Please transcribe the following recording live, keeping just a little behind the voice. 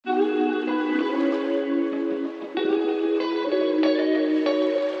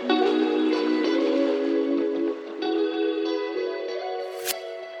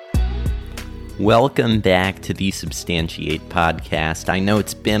Welcome back to the Substantiate podcast. I know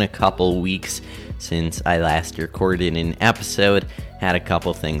it's been a couple weeks since I last recorded an episode, had a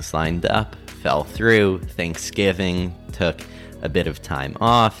couple things lined up, fell through, Thanksgiving, took a bit of time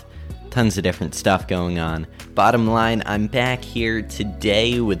off, tons of different stuff going on. Bottom line, I'm back here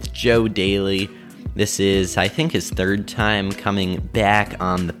today with Joe Daly. This is, I think, his third time coming back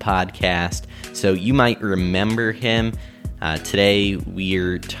on the podcast, so you might remember him. Today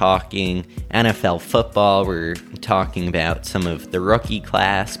we're talking NFL football. We're talking about some of the rookie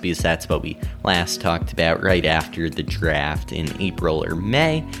class because that's what we last talked about right after the draft in April or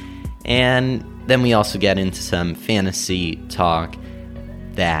May. And then we also get into some fantasy talk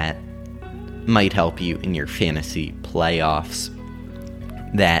that might help you in your fantasy playoffs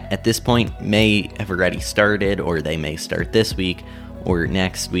that at this point may have already started, or they may start this week or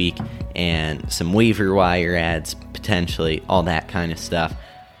next week, and some waiver wire ads, potentially, all that kind of stuff.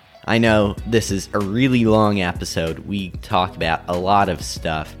 I know this is a really long episode. We talk about a lot of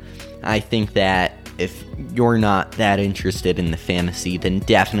stuff. I think that if you're not that interested in the fantasy, then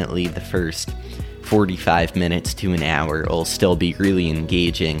definitely the first 45 minutes to an hour will still be really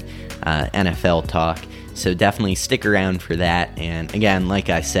engaging NFL talk. So definitely stick around for that. And again, like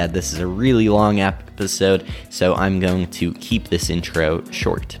I said, this is a really long episode, so I'm going to keep this intro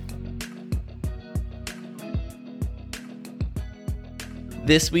short.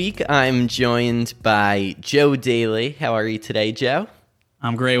 This week, I'm joined by Joe Daly. How are you today, Joe?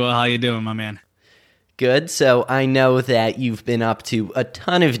 I'm great. Well, how you doing, my man? Good. So I know that you've been up to a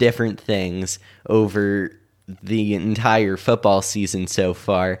ton of different things over the entire football season so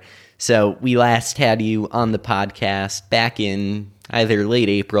far. So we last had you on the podcast back in either late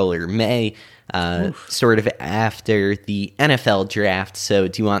April or May, sort of after the NFL draft. So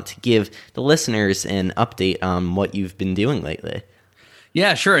do you want to give the listeners an update on what you've been doing lately?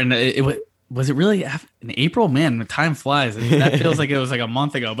 Yeah, sure. And was it really in April? Man, time flies. That feels like it was like a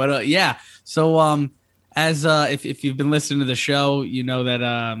month ago. But yeah, so if you've been listening to the show, you know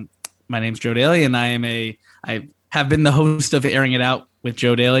that my name's Joe Daly, and I have been the host of Airing It Out with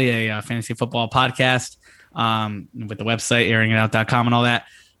Joe Daly, a fantasy football podcast with the website airingitout.com and all that.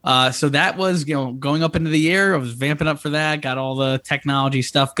 So that was, going up into the year. I was vamping up for that. Got all the technology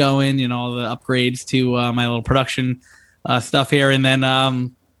stuff going, all the upgrades to my little production stuff here. And then,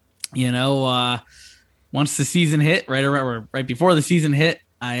 once the season hit, right before the season hit,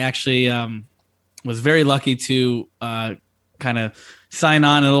 I actually was very lucky to kind of sign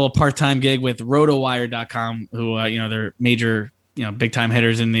on a little part-time gig with rotowire.com, who, they're major, big time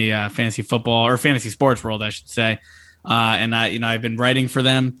hitters in the fantasy football or fantasy sports world, I should say. And I've been writing for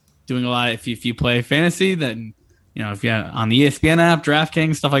them, doing a lot. If you play fantasy, then, if you're on the ESPN app,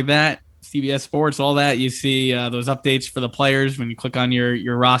 DraftKings, stuff like that, CBS Sports, all that, you see those updates for the players. When you click on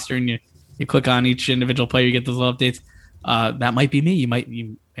your roster and you click on each individual player, you get those little updates. That might be me. You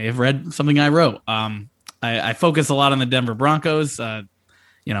may have read something I wrote. I focus a lot on the Denver Broncos. I'm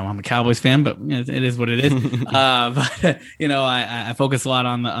a Cowboys fan, but it is what it is. But I focus a lot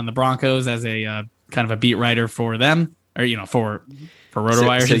on the Broncos as a kind of a beat writer for them, or for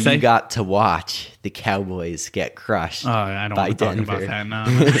RotoWire. So you got to watch the Cowboys get crushed. Oh, I don't want to talk about that now.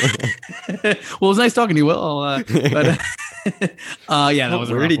 Well, it was nice talking to you, Will. That was a rough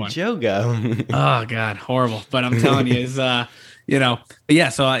where did one. Joe go? Oh God, horrible. But I'm telling you, is but yeah.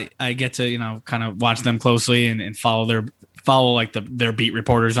 So I get to kind of watch them closely and follow their beat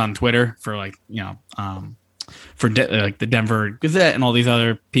reporters on Twitter for the Denver Gazette and all these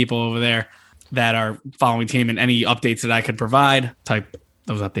other people over there that are following team, and any updates that I could provide, type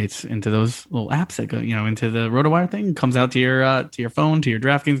those updates into those little apps that go, into the RotoWire thing, comes out to your phone, to your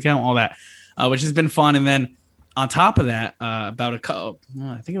DraftKings account, all that, which has been fun. And then on top of that, I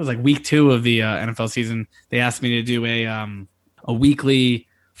think it was like week 2 of the NFL season, they asked me to do a weekly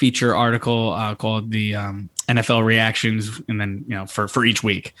feature article called the NFL reactions, and then for each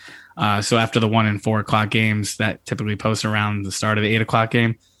week. So after the 1 and 4 o'clock games that typically post around the start of the 8 o'clock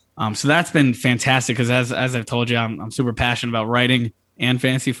game. So that's been fantastic because as I've told you, I'm super passionate about writing and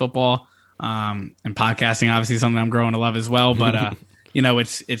fantasy football, and podcasting, obviously something I'm growing to love as well. But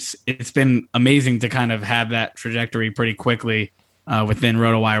it's been amazing to kind of have that trajectory pretty quickly within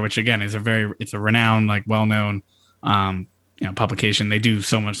RotoWire, which again is it's a renowned, well-known publication. They do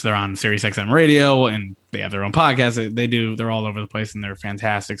so much. They're on SiriusXM radio and they have their own podcast. They're all over the place and they're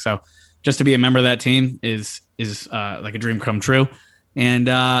fantastic. So just to be a member of that team is like a dream come true. And,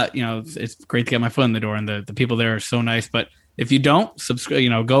 it's great to get my foot in the door, and the people there are so nice. But if you don't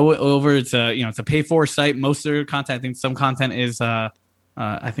subscribe, go over. It's a pay for site. Most of their content, I think some content is, I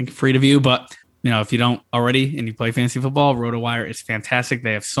think free to view, but if you don't already and you play fantasy football, RotoWire is fantastic.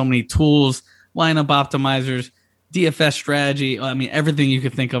 They have so many tools, lineup optimizers, DFS strategy. I mean, everything you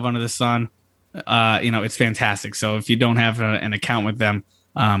could think of under the sun. It's fantastic. So if you don't have an account with them,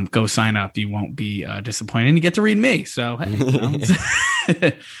 go sign up. You won't be disappointed, and you get to read me. So,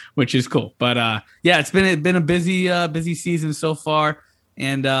 hey, which is cool. But it's been a busy season so far,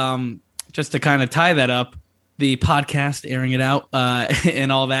 and just to kind of tie that up, the podcast, airing it out,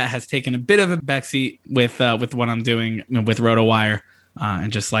 and all that has taken a bit of a backseat with what I'm doing with RotoWire,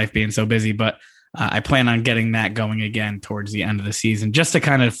 and just life being so busy. But I plan on getting that going again towards the end of the season, just to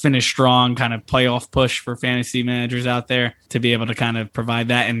kind of finish strong, kind of playoff push for fantasy managers out there, to be able to kind of provide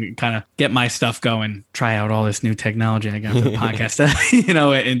that and kind of get my stuff going, try out all this new technology again for the podcast,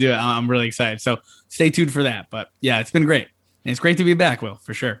 and do it. I'm really excited. So stay tuned for that. But yeah, it's been great. And it's great to be back, Will,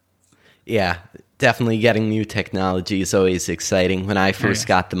 for sure. Yeah, definitely getting new technology is always exciting. When I first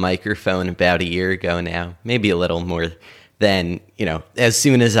got the microphone about a year ago now, maybe a little more than, as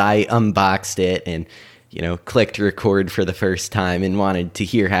soon as I unboxed it and, clicked record for the first time and wanted to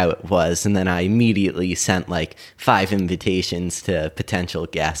hear how it was, and then I immediately sent like 5 invitations to potential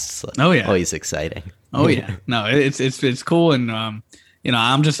guests. Always exciting. No, it's cool. And,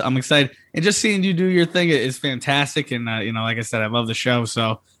 I'm excited. And just seeing you do your thing is fantastic. And, like I said, I love the show.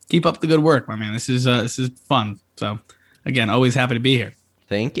 So keep up the good work, my man. This is fun. So again, always happy to be here.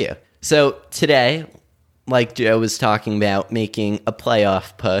 Thank you. So today, like Joe was talking about, making a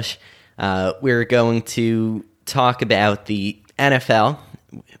playoff push, we're going to talk about the NFL,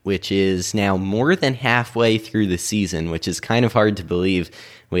 which is now more than halfway through the season, which is kind of hard to believe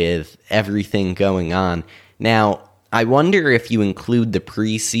with everything going on. Now, I wonder if you include the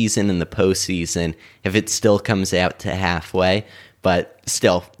preseason and the postseason, if it still comes out to halfway, but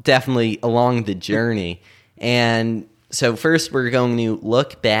still, definitely along the journey. And so first, we're going to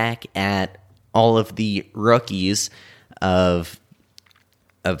look back at all of the rookies of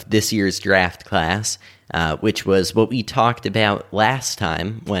this year's draft class, which was what we talked about last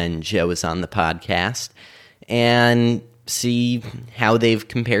time when Joe was on the podcast, and see how they've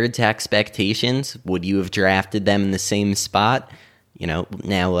compared to expectations. Would you have drafted them in the same spot?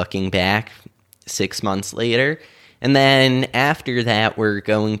 Now looking back 6 months later. And then after that, we're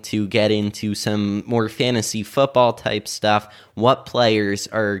going to get into some more fantasy football type stuff. What players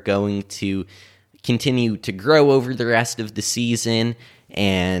are going to continue to grow over the rest of the season,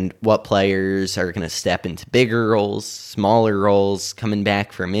 and what players are going to step into bigger roles, smaller roles, coming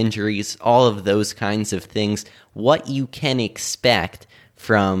back from injuries, all of those kinds of things. What you can expect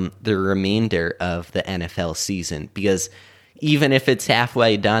from the remainder of the NFL season, because even if it's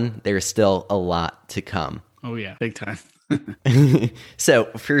halfway done, there's still a lot to come. Oh, yeah, big time. So,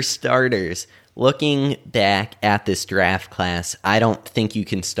 for starters, looking back at this draft class, I don't think you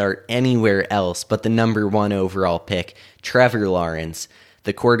can start anywhere else but the number 1 overall pick, Trevor Lawrence,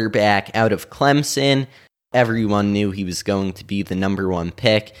 the quarterback out of Clemson. Everyone knew he was going to be the number 1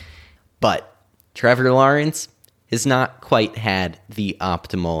 pick, but Trevor Lawrence has not quite had the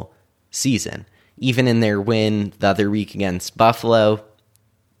optimal season. Even in their win the other week against Buffalo,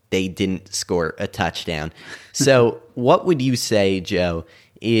 they didn't score a touchdown. So what would you say, Joe,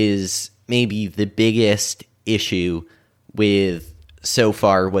 is maybe the biggest issue with so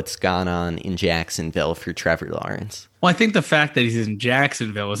far what's gone on in Jacksonville for Trevor Lawrence? Well, I think the fact that he's in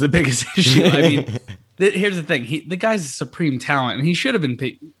Jacksonville is the biggest issue. I mean, here's the thing. The guy's a supreme talent, and he should have been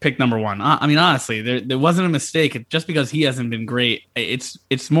picked number 1. I mean, honestly, there wasn't a mistake. Just because he hasn't been great,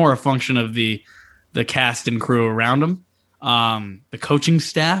 it's more a function of the cast and crew around him. The coaching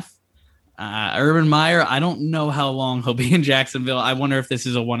staff, Urban Meyer, I don't know how long he'll be in Jacksonville. I wonder if this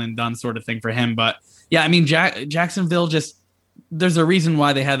is a one and done sort of thing for him. But yeah, I mean, Jacksonville there's a reason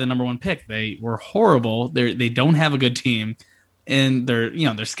why they had the number 1 pick. They were horrible. They don't have a good team, and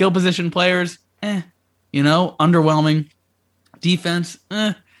their skill position players, underwhelming. Defense,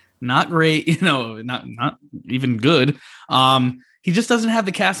 not great. Not even good. He just doesn't have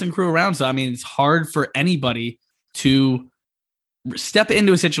the cast and crew around. So I mean, it's hard for anybody to step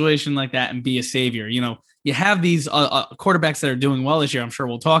into a situation like that and be a savior. You have these quarterbacks that are doing well this year. I'm sure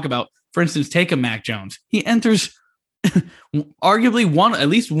we'll talk about. For instance, take a Mac Jones. He enters arguably at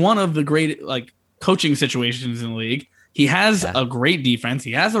least one of the great coaching situations in the league. He has a great defense.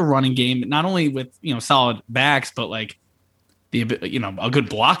 He has a running game, not only with solid backs, but a good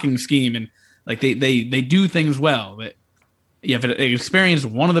blocking scheme, and they do things well. But you have experienced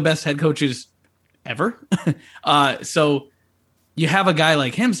one of the best head coaches ever. So you have a guy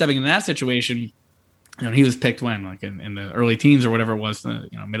like him stepping into that situation. He was picked when, in the early teens or whatever it was,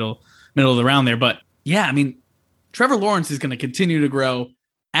 middle of the round there. But yeah, I mean, Trevor Lawrence is going to continue to grow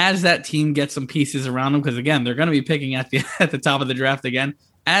as that team gets some pieces around him, because again, they're going to be picking at the top of the draft again.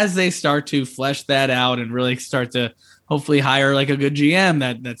 as they start to flesh that out and really start to hopefully hire like a good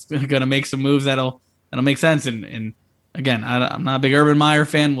GM that's going to make some moves that'll make sense. And again, I'm not a big Urban Meyer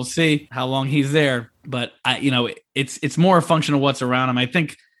fan. We'll see how long he's there, but it's more a function of what's around him. I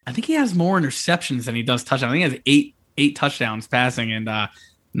think he has more interceptions than he does touchdowns. I think he has eight touchdowns passing and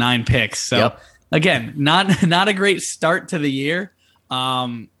 9 picks. So again, not a great start to the year.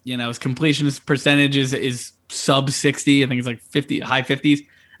 His completion percentage is sub 60. I think it's like 50, high 50s.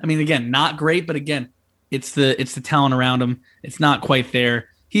 I mean, again, not great, but again, it's the talent around him. It's not quite there.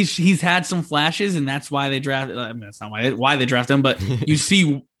 He's had some flashes, and that's why they drafted. I mean, that's not why they drafted him, but you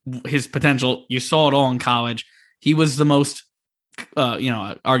see his potential. You saw it all in college. He was the most,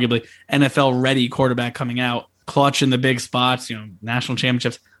 arguably NFL ready quarterback coming out, clutch in the big spots, national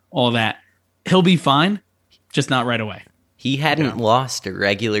championships, all that. He'll be fine, just not right away. He hadn't lost a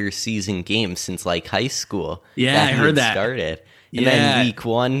regular season game since like high school. Yeah, I heard that. Started. And then week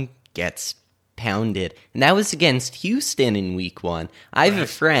 1 gets pounded. And that was against Houston in week 1. I have a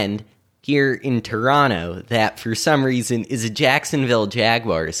friend here in Toronto that for some reason is a Jacksonville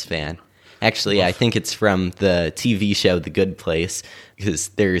Jaguars fan. Actually, I think it's from the TV show The Good Place, because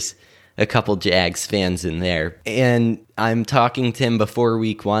there's a couple Jags fans in there. And I'm talking to him before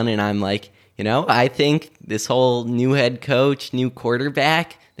week 1, and I'm like, I think this whole new head coach, new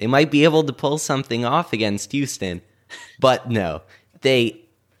quarterback, they might be able to pull something off against Houston. But no, they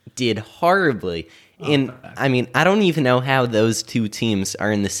did horribly. And I mean, I don't even know how those two teams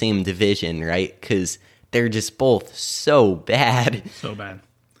are in the same division, right? Because they're just both so bad. So bad.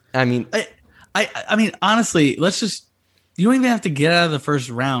 I mean, I mean, honestly, you don't even have to get out of the first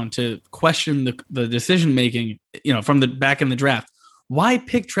round to question the decision making, from the back in the draft. Why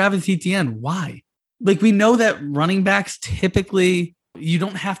pick Travis Etienne? Why? Like, we know that running backs typically, you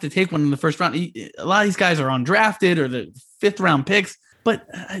don't have to take one in the first round. A lot of these guys are undrafted or the 5th round picks. But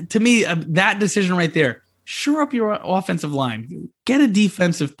to me, that decision right there, shore up your offensive line, get a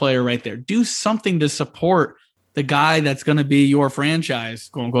defensive player right there, do something to support the guy that's going to be your franchise,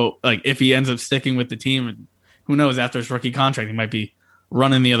 quote unquote. Like, if he ends up sticking with the team, and who knows, after his rookie contract, he might be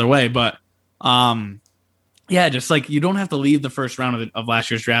running the other way. But just like, you don't have to leave the first round of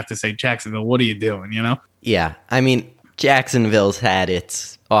last year's draft to say, Jacksonville, what are you doing? Yeah, I mean, Jacksonville's had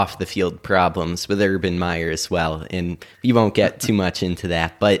its off the field problems with Urban Meyer as well, and you won't get too much into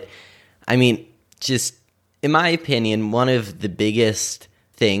that. But I mean, just in my opinion, one of the biggest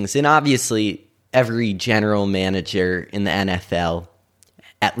things, and obviously every general manager in the NFL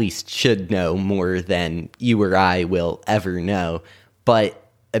at least should know more than you or I will ever know, but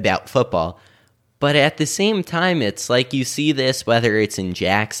about football. But at the same time, it's like you see this, whether it's in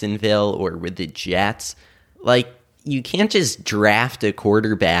Jacksonville or with the Jets, like, you can't just draft a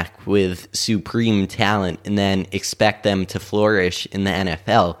quarterback with supreme talent and then expect them to flourish in the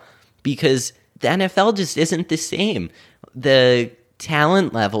NFL, because the NFL just isn't the same. The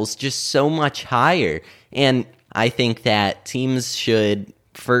talent level's just so much higher. And I think that teams should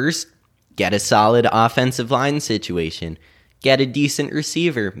first get a solid offensive line situation, get a decent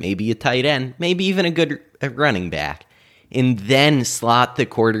receiver, maybe a tight end, maybe even a good running back, and then slot the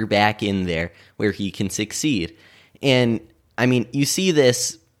quarterback in there where he can succeed. And, I mean, you see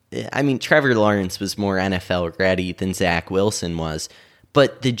this. I mean, Trevor Lawrence was more NFL ready than Zach Wilson was.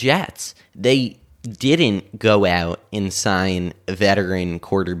 But the Jets, they didn't go out and sign a veteran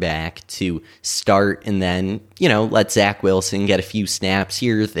quarterback to start and then, let Zach Wilson get a few snaps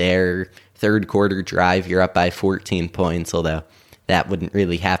here or there. Third quarter drive, you're up by 14 points, although that wouldn't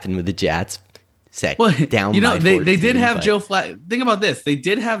really happen with the Jets. Down by 14, they did have Joe Flacco. Think about this. They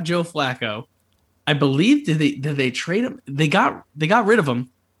did have Joe Flacco. I believe did they trade him? They got rid of him.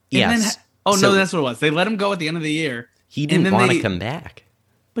 Yes. No, that's what it was. They let him go at the end of the year. He didn't want to come back.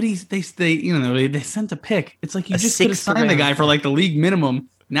 But they sent a pick. It's like you just could have signed the guy for like the league minimum.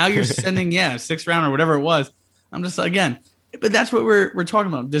 Now you're sending 6th round or whatever it was. I'm just, again, but that's what we're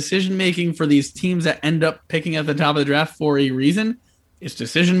talking about. Decision making for these teams that end up picking at the top of the draft for a reason. It's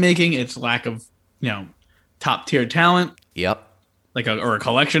decision making. It's lack of top tier talent. Yep. Or a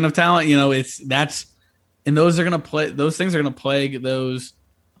collection of talent, and those things are going to plague those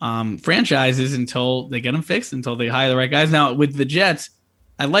franchises until they get them fixed, until they hire the right guys. Now with the Jets,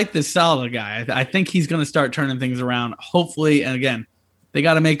 I like this Saleh guy. I think he's going to start turning things around, hopefully. And again, they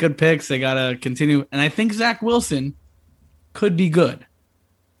got to make good picks. They got to continue. And I think Zach Wilson could be good.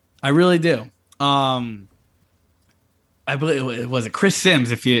 I really do. I believe it was Chris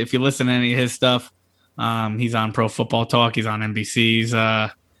Sims. If you listen to any of his stuff. He's on Pro Football Talk. He's on NBC's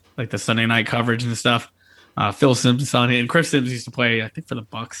like the Sunday night coverage and stuff. Phil Simms on it, and Chris Sims used to play, I think, for the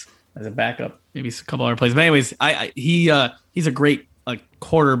Bucks as a backup. Maybe a couple other plays. But anyways, he's a great a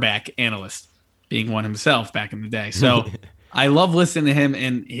quarterback analyst, being one himself back in the day. So I love listening to him,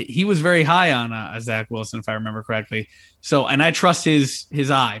 and he was very high on Zach Wilson, if I remember correctly. So, and I trust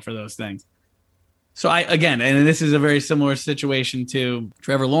his eye for those things. So and this is a very similar situation to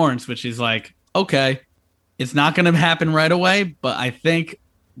Trevor Lawrence, which is like, okay, it's not going to happen right away, but I think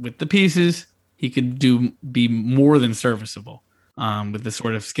with the pieces, he could be more than serviceable with the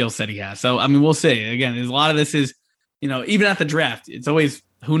sort of skill set he has. So, I mean, we'll see. Again, a lot of this is, even at the draft, it's always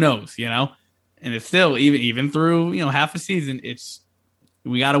who knows, and it's still even through, half a season,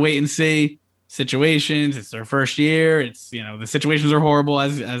 we got to wait and see situations. It's their first year. It's, the situations are horrible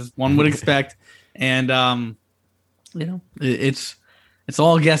as one would expect. And, it's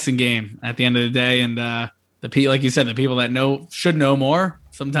all a guessing game at the end of the day. And like you said, the people that should know more.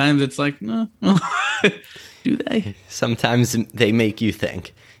 Sometimes it's like, no, do they? Sometimes they make you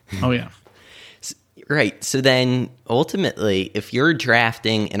think. Oh, yeah. Right. So then ultimately, if you're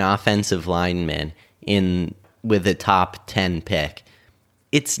drafting an offensive lineman with a top 10 pick,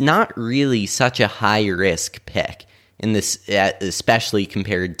 it's not really such a high risk pick in this, especially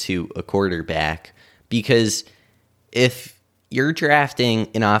compared to a quarterback, because if you're drafting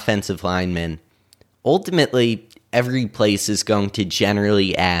an offensive lineman, ultimately every place is going to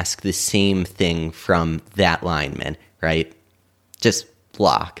generally ask the same thing from that lineman, right? Just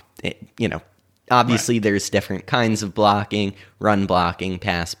block. Obviously right. There's different kinds of blocking, run blocking,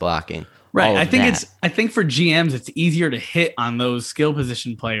 pass blocking. Right. I think for GMs, it's easier to hit on those skill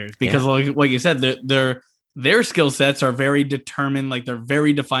position players because like you said, their skill sets are very determined. Like they're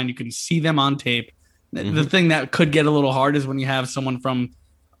very defined. You can see them on tape. Mm-hmm. The thing that could get a little hard is when you have someone from,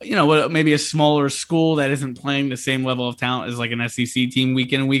 maybe a smaller school that isn't playing the same level of talent as like an SEC team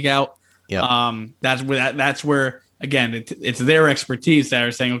week in and week out. Yep. That's where again, it's their expertise that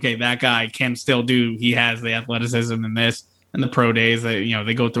are saying, okay, that guy can still he has the athleticism and this and the pro days that,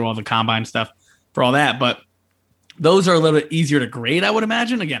 they go through all the combine stuff for all that. But those are a little bit easier to grade, I would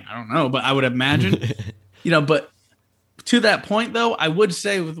imagine. Again, I don't know, but I would imagine, but to that point though, I would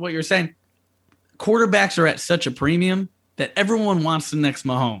say with what you're saying, quarterbacks are at such a premium that everyone wants the next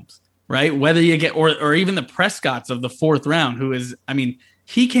Mahomes, right? Whether you get, or even the Prescotts of the fourth round, who is,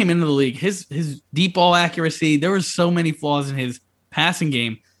 he came into the league, his deep ball accuracy, there was so many flaws in his passing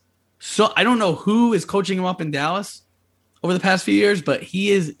game. So I don't know who is coaching him up in Dallas over the past few years, but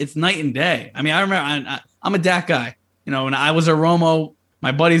it's night and day. I remember I'm a Dak guy, and I was a Romo.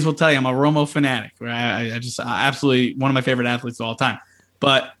 My buddies will tell you I'm a Romo fanatic. Right? I just absolutely one of my favorite athletes of all time.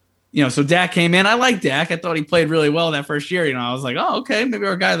 But so Dak came in. I like Dak. I thought he played really well that first year. I was like, oh, okay, maybe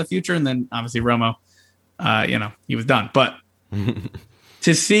our guy of the future. And then obviously Romo, he was done. But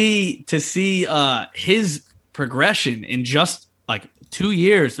to see his progression in just like 2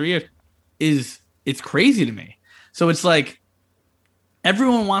 years, 3 years it's crazy to me. So it's like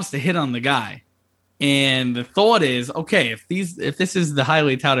everyone wants to hit on the guy. And the thought is, okay, if this is the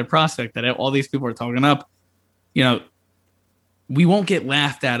highly touted prospect that all these people are talking up, we won't get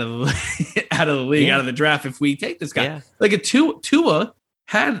laughed out of the league, out of the draft if we take this guy. Yeah. Like Tua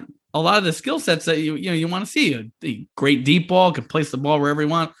had a lot of the skill sets that you want to see. A great deep ball, could place the ball wherever he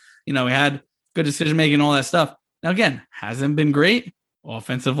want. He had good decision making, all that stuff. Now again, hasn't been great.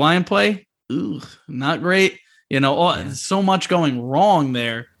 Offensive line play, not great. So much going wrong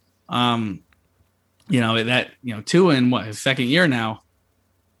there. Tua in his second year now.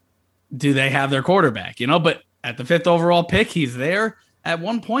 Do they have their quarterback? But at the 5th overall pick, he's there. At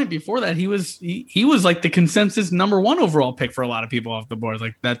one point before that, he was like the consensus number 1 overall pick for a lot of people off the board.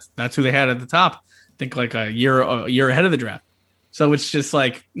 Like that's who they had at the top. I think like a year ahead of the draft. So it's just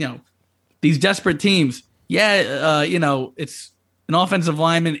like, these desperate teams. Yeah, it's an offensive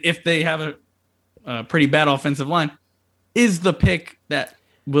lineman if they have a pretty bad offensive line is the pick that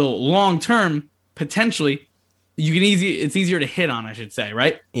will long term potentially it's easier to hit on, I should say,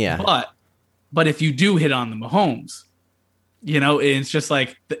 right? Yeah. But if you do hit on the Mahomes, it's just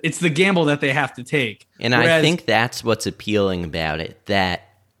like it's the gamble that they have to take. And I think that's what's appealing about it, that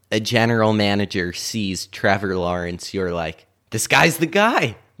a general manager sees Trevor Lawrence, you're like, this guy's the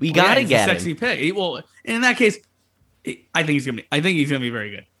guy. We got to get him. Sexy pick. Well, in that case, I think he's going to be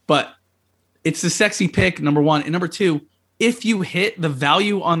very good. But it's the sexy pick, number 1. And number 2, if you hit the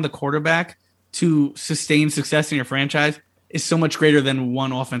value on the quarterback to sustain success in your franchise is so much greater than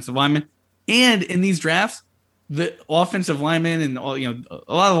one offensive lineman. And in these drafts, the offensive linemen and all, a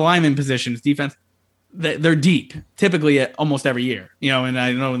lot of the lineman positions, defense, they're deep, typically at almost every year. And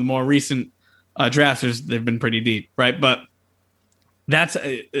I know in the more recent drafts, they've been pretty deep, right? But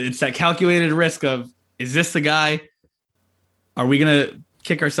it's that calculated risk of, is this the guy? Are we going to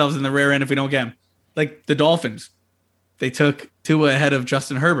kick ourselves in the rear end if we don't get him? Like the Dolphins, they took Tua ahead of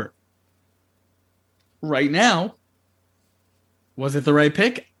Justin Herbert. Right now, was it the right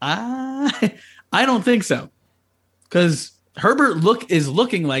pick? I don't think so. Because Herbert is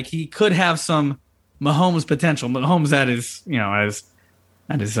looking like he could have some Mahomes potential. Mahomes at his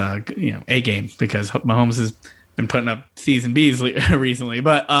A game, because Mahomes has been putting up C's and B's recently.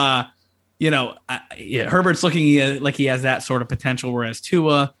 But Herbert's looking like he has that sort of potential, whereas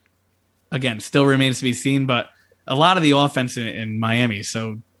Tua, again, still remains to be seen. But a lot of the offense in Miami,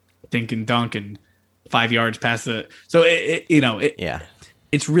 so dink and dunk and 5 yards past the, so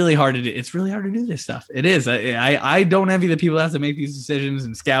it's really hard to do. It's really hard to do this stuff. It is. I don't envy the people that have to make these decisions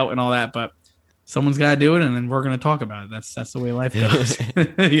and scout and all that, but someone's got to do it, and then we're going to talk about it. That's the way life goes.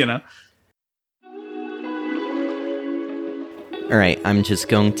 All right, I'm just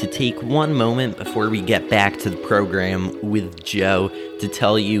going to take one moment before we get back to the program with Joe to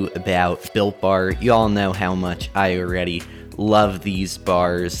tell you about Built Bar. You all know how much I already love these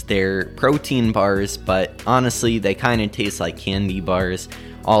bars. They're protein bars, but honestly, they kind of taste like candy bars.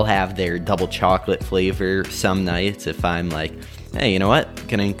 All have their double chocolate flavor some nights if I'm like, hey, you know what?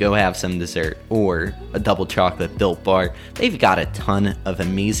 Gonna go have some dessert, or a double chocolate Built Bar. They've got a ton of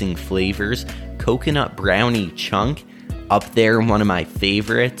amazing flavors. Coconut brownie chunk, up there, one of my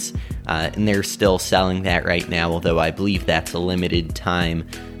favorites, and they're still selling that right now, although I believe that's a limited time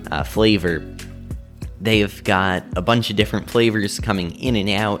flavor. They've got a bunch of different flavors coming in and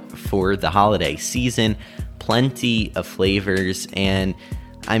out for the holiday season, plenty of flavors, and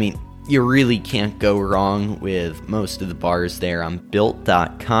I mean, you really can't go wrong with most of the bars there on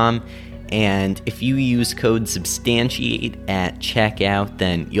Built.com. And if you use code SUBSTANTIATE at checkout,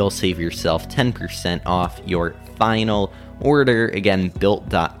 then you'll save yourself 10% off your final order. Again,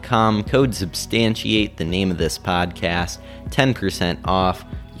 Built.com, code SUBSTANTIATE, the name of this podcast, 10% off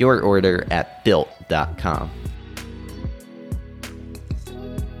your order at Built.com.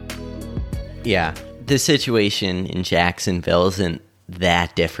 Yeah, the situation in Jacksonville isn't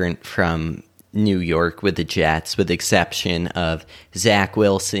that different from New York with the Jets, with the exception of Zach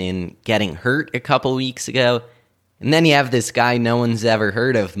Wilson getting hurt a couple weeks ago. And then you have this guy no one's ever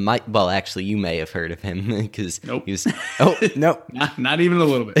heard of. Well, actually, you may have heard of him because nope. He was. Oh, no. not even a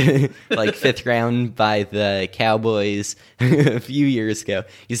little bit. Like 5th round by the Cowboys a few years ago.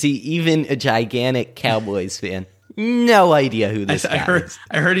 You see, even a gigantic Cowboys fan, no idea who this guy is.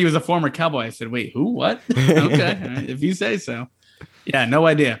 I heard he was a former Cowboy. I said, wait, who? What? Okay, if you say so. Yeah, no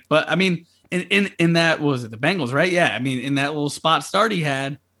idea. But I mean, in that, what was it, the Bengals, right? Yeah, I mean, in that little spot start he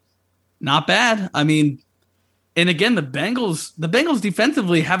had, not bad. I mean, and again, the Bengals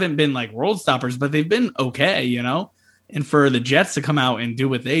defensively haven't been like world stoppers, but they've been okay, And for the Jets to come out and do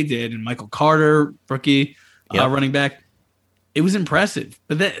what they did, and Michael Carter, rookie running back, it was impressive.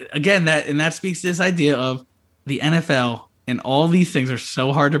 But that speaks to this idea of the NFL, and all these things are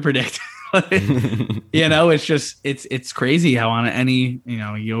so hard to predict. It's just it's crazy how on any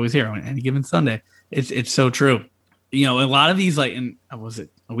you always hear on any given Sunday, it's so true. A lot of these, like, was it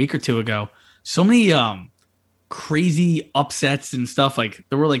a week or two ago, so many crazy upsets and stuff. Like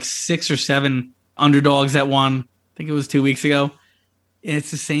there were like 6 or 7 underdogs that won. I think it was 2 weeks ago. And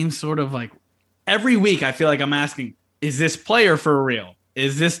it's the same sort of, like, every week I feel like I'm asking, is this player for real?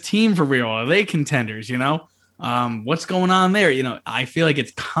 Is this team for real? Are they contenders? What's going on there? I feel like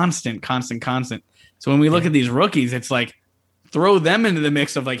it's constant. So when we look at these rookies, it's like, throw them into the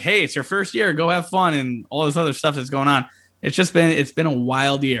mix of like, hey, it's your first year, go have fun, and all this other stuff that's going on. It's been a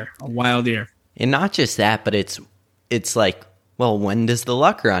wild year. And not just that, but it's like, well, when does the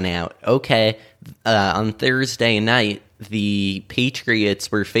luck run out? Okay, on Thursday night, the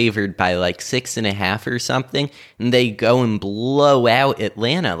Patriots were favored by like 6.5 or something, and they go and blow out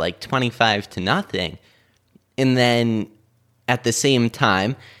Atlanta like 25-0. And then at the same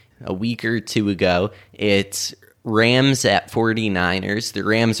time, a week or two ago, it's Rams at 49ers. The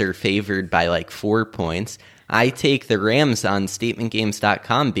Rams are favored by like 4 points. I take the Rams on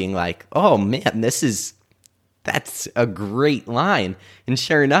statementgames.com being like, oh man, that's a great line. And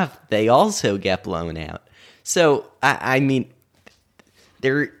sure enough, they also get blown out. So, I mean,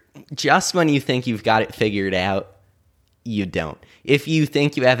 they're just when you think you've got it figured out, you don't. If you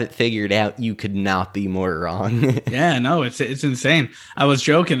think you have it figured out, you could not be more wrong. Yeah, no, it's insane. I was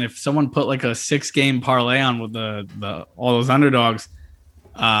joking, if someone put like a 6-game parlay on with the all those underdogs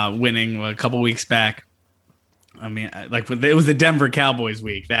winning a couple weeks back. I mean, like it was the Denver Cowboys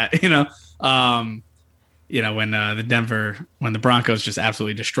week that, when the Broncos just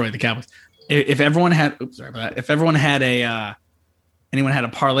absolutely destroyed the Cowboys. If everyone had, anyone had a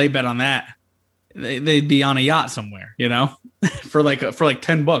parlay bet on that, they'd be on a yacht somewhere, for like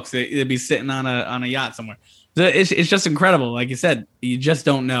 $10. They'd be sitting on a yacht somewhere. It's just incredible. Like you said, you just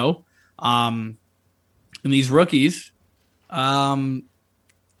don't know. And these rookies, listen,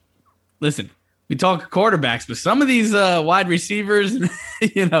 we talk quarterbacks, but some of these wide receivers,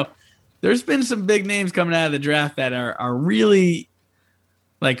 there's been some big names coming out of the draft that are really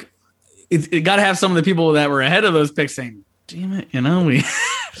like, it got to have some of the people that were ahead of those picks saying, damn it, we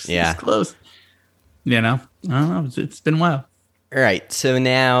it's close. I don't know. It's been wild. All right. So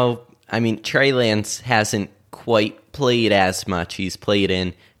now, Trey Lance hasn't quite played as much. He's played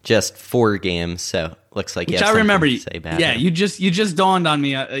in just 4 games. So looks like, which I remember. Yeah. You just dawned on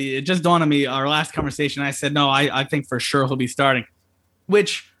me. It just dawned on me our last conversation. I said, no, I think for sure he'll be starting,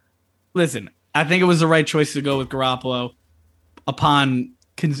 which listen, I think it was the right choice to go with Garoppolo upon,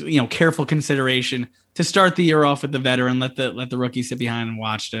 careful consideration to start the year off with the veteran, let the rookie sit behind and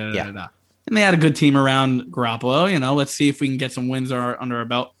watch. And they had a good team around Garoppolo. Let's see if we can get some wins under our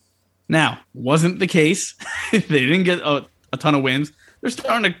belt. Now, wasn't the case. They didn't get a ton of wins. They're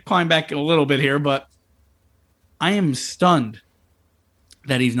starting to climb back a little bit here, but I am stunned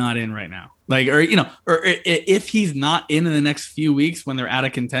that he's not in right now. Or if he's not in the next few weeks when they're out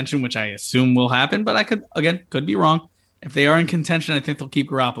of contention, which I assume will happen, but I could be wrong. If they are in contention, I think they'll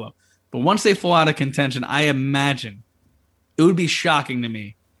keep Garoppolo. But once they fall out of contention, I imagine it would be shocking to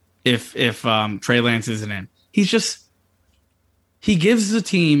me if Trey Lance isn't in. He gives the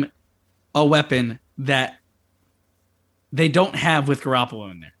team a weapon that they don't have with Garoppolo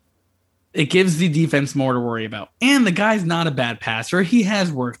in there. It gives the defense more to worry about. And the guy's not a bad passer. He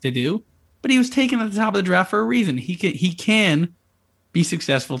has work to do, but he was taken at the top of the draft for a reason. He can be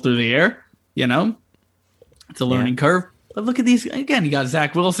successful through the air. It's a learning curve. But look at these again. You got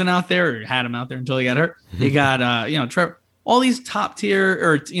Zach Wilson out there, or had him out there until he got hurt. You got Trevor. All these top tier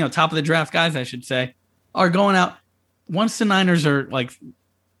or top of the draft guys, I should say, are going out. Once the Niners are like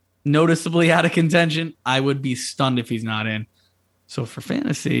noticeably out of contention, I would be stunned if he's not in. So for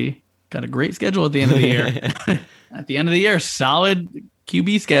fantasy, got a great schedule at the end of the year. At the end of the year, solid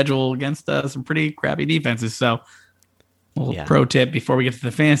QB schedule against some pretty crappy defenses. So, pro tip before we get to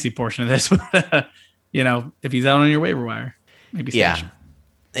the fantasy portion of this, if he's out on your waiver wire, maybe stash him.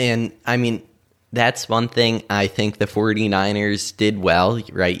 And that's one thing I think the 49ers did well,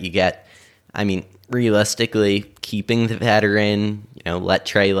 right? You get, realistically, keeping the veteran, let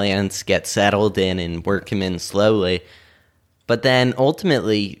Trey Lance get settled in and work him in slowly. But then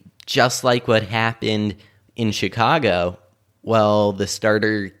ultimately, just like what happened in Chicago, the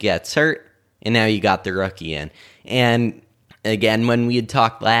starter gets hurt, and now you got the rookie in. And again, when we had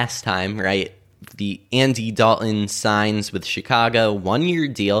talked last time, right, the Andy Dalton signs with Chicago, 1-year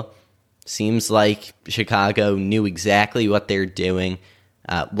deal. Seems like Chicago knew exactly what they're doing,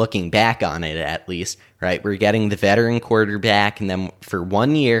 looking back on it at least, right? We're getting the veteran quarterback, and then for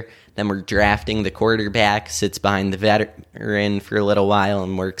 1 year, then we're drafting the quarterback, sits behind the veteran for a little while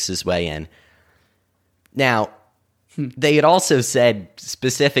and works his way in. Now, they had also said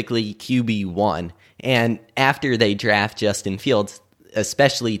specifically QB1, and after they draft Justin Fields,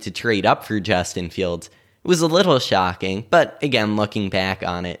 especially to trade up for Justin Fields, it was a little shocking, but again, looking back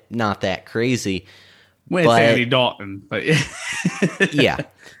on it, not that crazy. Well, it's Andy Dalton, but yeah.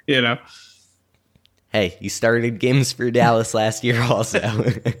 Hey, he started games for Dallas last year also.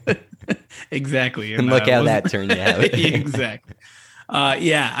 Exactly. And look how that turned out. Exactly.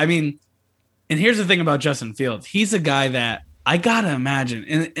 And here's the thing about Justin Fields. He's a guy that I got to imagine,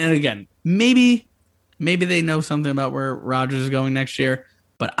 and again, maybe they know something about where Rodgers is going next year,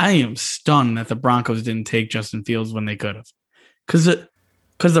 but I am stunned that the Broncos didn't take Justin Fields when they could have. Because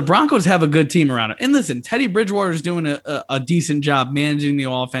the Broncos have a good team around him. And listen, Teddy Bridgewater is doing a decent job managing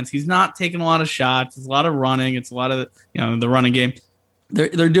the offense. He's not taking a lot of shots. It's a lot of running. It's a lot of the running game.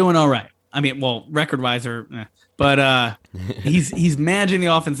 They're doing all right. Record-wise, but he's managing the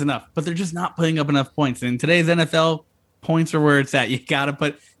offense enough. But they're just not putting up enough points. In today's NFL, points are where it's at. You got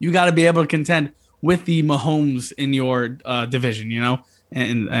to be able to contend with the Mahomes in your division,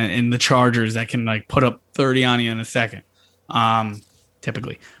 and the Chargers that can like put up 30 on you in a second,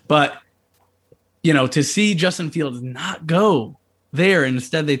 typically. But to see Justin Fields not go there, and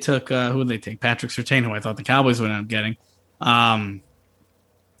instead they took who would they take? Patrick Surtain, who I thought the Cowboys would end up getting.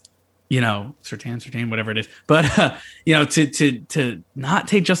 Surtain, whatever it is. But to not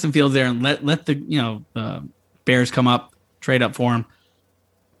take Justin Fields there and let the Bears come up, trade up for him.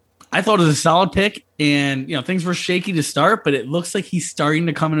 I thought it was a solid pick, and things were shaky to start, but it looks like he's starting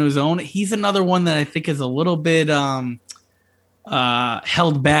to come into his own. He's another one that I think is a little bit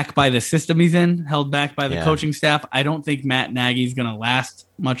held back by the system he's in, held back by the coaching staff. I don't think Matt Nagy's going to last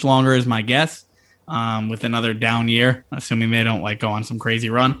much longer, is my guess. With another down year, assuming they don't go on some crazy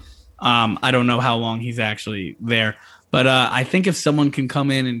run. I don't know how long he's actually there, but I think if someone can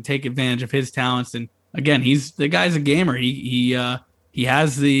come in and take advantage of his talents, and again, the guy's a gamer. He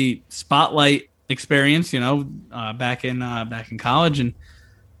has the spotlight experience, back in college and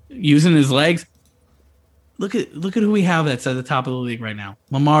using his legs. Look at who we have that's at the top of the league right now.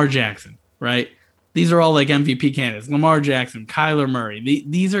 Lamar Jackson, right? These are all like MVP candidates. Lamar Jackson, Kyler Murray.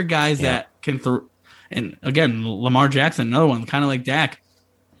 These are guys that can throw. And again, Lamar Jackson, another one, kind of like Dak,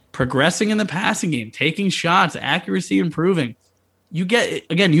 progressing in the passing game, taking shots, accuracy improving. You have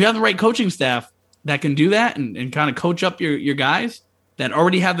the right coaching staff that can do that and kind of coach up your guys that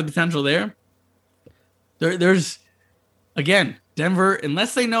already have the potential there. There's, again, Denver,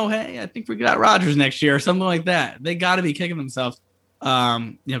 unless they know, hey, I think we got Rodgers next year or something like that, they got to be kicking themselves,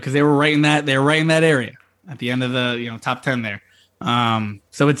 because they were right in that area at the end of the top 10 there.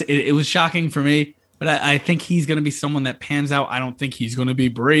 So it was shocking for me, but I think he's going to be someone that pans out. I don't think he's going to be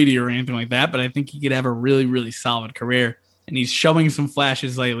Brady or anything like that, but I think he could have a really, really solid career. And he's showing some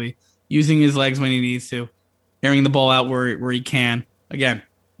flashes lately, using his legs when he needs to, airing the ball out where he can. Again,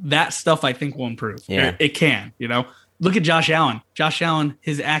 that stuff I think will improve. Yeah. It can, Look at Josh Allen. Josh Allen,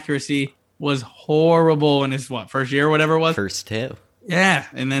 his accuracy was horrible in his first year or whatever it was. First two. Yeah,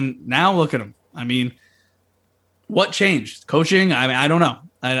 and then now look at him. I mean, what changed? Coaching? I mean, I don't know.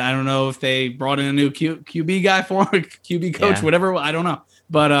 I don't know if they brought in a new QB guy for him, QB coach, whatever. I don't know.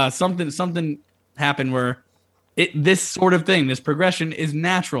 But something happened where this sort of thing, this progression is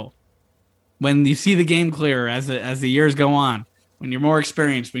natural. When you see the game clearer as the years go on, when you're more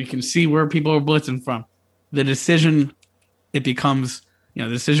experienced, when you can see where people are blitzing from, the decision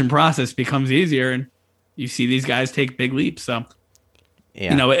process becomes easier, and you see these guys take big leaps. So,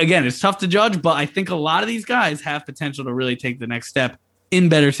 again, it's tough to judge, but I think a lot of these guys have potential to really take the next step in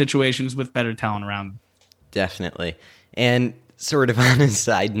better situations with better talent around them. Definitely. And sort of on a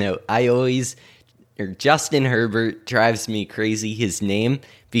side note, Justin Herbert drives me crazy, his name,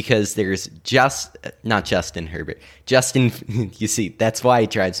 because there's not Justin Herbert. You see, that's why it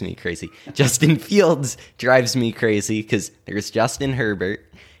drives me crazy. Justin Fields drives me crazy because there's Justin Herbert,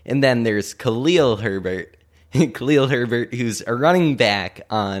 and then there's Khalil Herbert. Khalil Herbert, who's a running back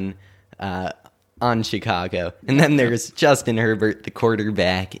on Chicago. And then there's Justin Herbert, the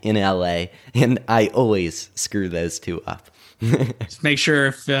quarterback in LA, and I always screw those two up. Just make sure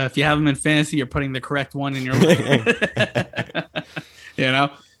if you have them in fantasy, you're putting the correct one in your league.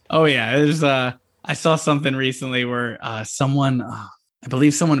 Oh yeah. There's I saw something recently where someone, I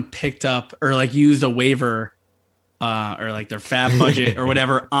believe someone picked up or like used a waiver or like their fab budget or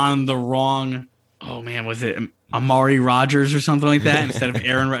whatever on the wrong. Oh man, was it Amari Rodgers or something like that instead of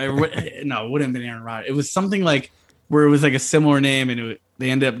Aaron? No, it wouldn't have been Aaron Rodgers. It was something like where it was like a similar name, and they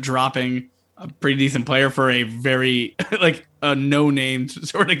ended up dropping a pretty decent player for a very like a no-name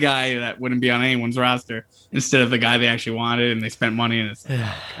sort of guy that wouldn't be on anyone's roster instead of the guy they actually wanted, and they spent money, and it's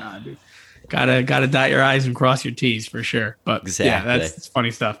God, dude. Gotta dot your I's and cross your T's for sure. But exactly. Yeah, that's funny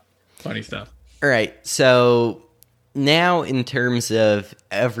stuff. Funny stuff. All right, so now in terms of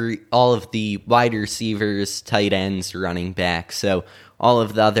all of the wide receivers, tight ends, running backs, so all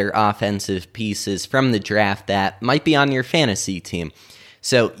of the other offensive pieces from the draft that might be on your fantasy team.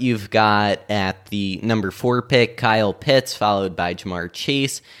 So you've got at the number 4 pick, Kyle Pitts, followed by Jamar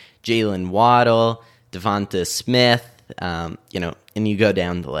Chase, Jalen Waddle, Devonta Smith, and you go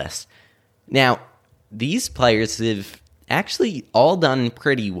down the list. Now, these players have actually all done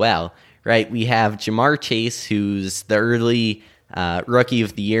pretty well, right? We have Jamar Chase, who's the early Rookie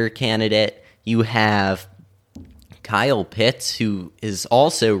of the Year candidate. You have Kyle Pitts, who is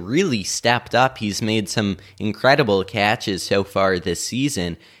also really stepped up. He's made some incredible catches so far this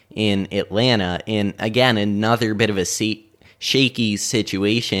season in Atlanta. And again, another bit of a shaky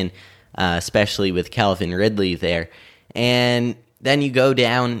situation, especially with Calvin Ridley there. And then you go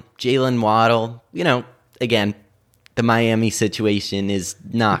down Jalen Waddle. Again, the Miami situation is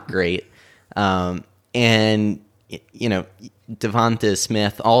not great. Devonta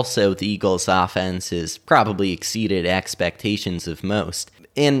Smith, also the Eagles' offense has probably exceeded expectations of most.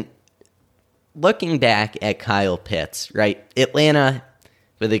 And looking back at Kyle Pitts, right, Atlanta,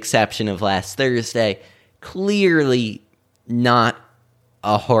 with the exception of last Thursday, clearly not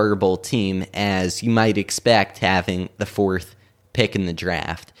a horrible team as you might expect having the 4th pick in the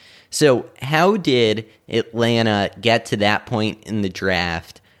draft. So how did Atlanta get to that point in the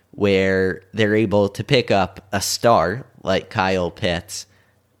draft where they're able to pick up a star like Kyle Pitts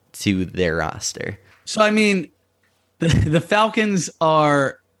to their roster? So, I mean, the Falcons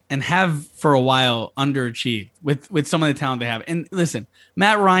are and have for a while underachieved with some of the talent they have. And listen,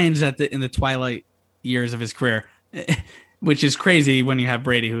 Matt Ryan's in the twilight years of his career. which is crazy when you have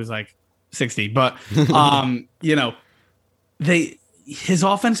Brady, who's like 60. But, his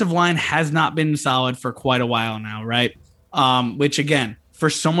offensive line has not been solid for quite a while now, right? Which, again, for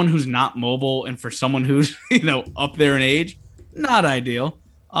someone who's not mobile and for someone who's, up there in age, not ideal.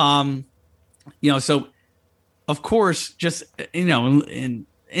 So, of course, just, in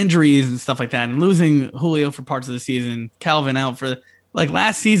injuries and stuff like that, and losing Julio for parts of the season, Calvin out for,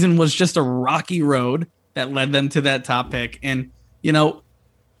 last season was just a rocky road that led them to that top pick. And,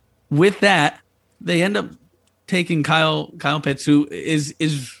 with that, they end up taking Kyle Pitts, who is,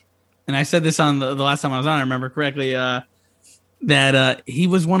 and I said this on the last time I was on, I remember correctly, that he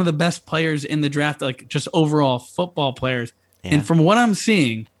was one of the best players in the draft, just overall football players. Yeah. And from what I'm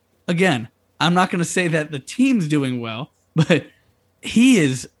seeing, again, I'm not going to say that the team's doing well, but he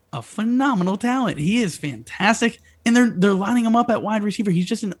is a phenomenal talent. He is fantastic, and they're lining him up at wide receiver. He's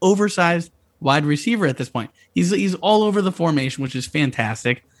just an oversized wide receiver at this point. He's all over the formation, which is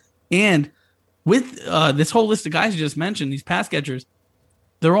fantastic. And with this whole list of guys you just mentioned, these pass catchers,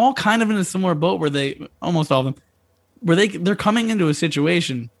 they're all kind of in a similar boat where almost all of them, where they're coming into a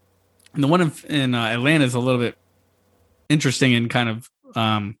situation, and the one in Atlanta is a little bit interesting and kind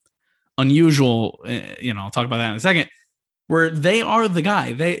of unusual. I'll talk about that in a second, where they are the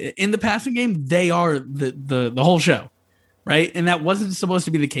guy. They in the passing game, they are the whole show, right? And that wasn't supposed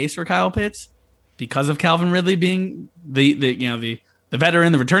to be the case for Kyle Pitts because of Calvin Ridley being the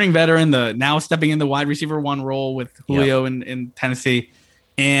veteran, the returning veteran, the now stepping in the wide receiver one role with Julio in Tennessee,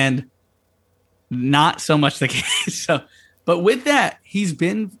 and not so much the case. So, but with that, he's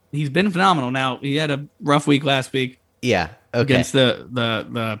been phenomenal. Now he had a rough week last week. Yeah. Okay. Against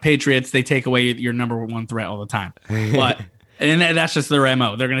the Patriots, they take away your number one threat all the time. But and that's just their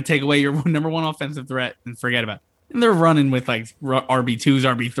MO. They're going to take away your number one offensive threat and forget about it. And they're running with RB2s,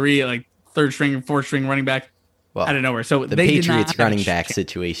 RB3, third string, fourth string running back out of nowhere. So the Patriots running back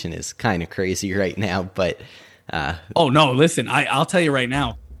situation is kind of crazy right now. But oh no, listen, I'll tell you right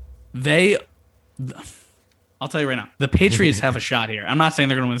now, I'll tell you right now, the Patriots have a shot here. I'm not saying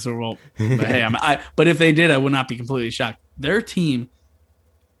they're going to win the Super Bowl, but hey, but if they did, I would not be completely shocked. Their team,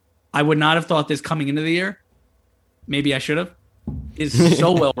 I would not have thought this coming into the year. Maybe I should have. Is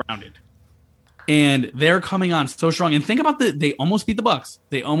so well rounded, and they're coming on so strong. And think about they almost beat the Bucs.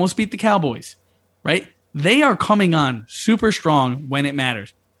 They almost beat the Cowboys, right? They are coming on super strong when it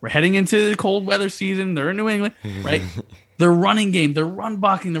matters. We're heading into the cold weather season. They're in New England, right? Their running game, their run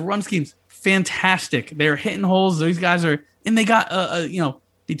blocking, their run schemes, fantastic. They're hitting holes. These guys are, and they got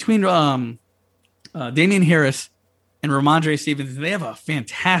between Damian Harris and Ramondre Stevenson, they have a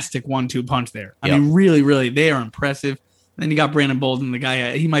fantastic 1-2 punch there. I mean, really, really, they are impressive. And then you got Brandon Bolden, the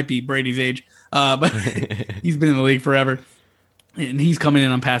guy, he might be Brady's age, but he's been in the league forever. And he's coming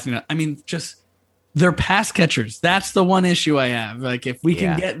in on passing it. I mean, just they're pass catchers. That's the one issue I have. If we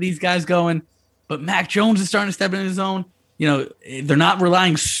can get these guys going, but Mac Jones is starting to step into his own. They're not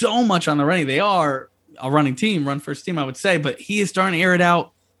relying so much on the running. They are a running team, run first team, I would say, but he is starting to air it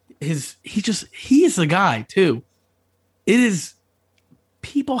out. He is the guy too. It is,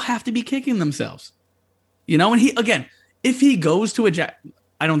 people have to be kicking themselves, and if he goes to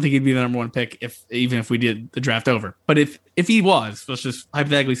I don't think he'd be the number one pick even if we did the draft over, but if he was, let's just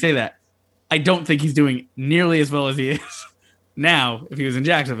hypothetically say that, I don't think he's doing nearly as well as he is now if he was in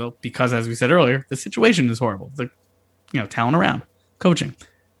Jacksonville, because as we said earlier, the situation is horrible. The talent around, coaching.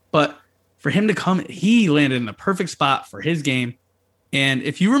 But for him to come, he landed in the perfect spot for his game. And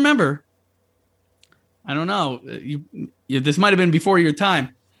if you remember, I don't know, this might have been before your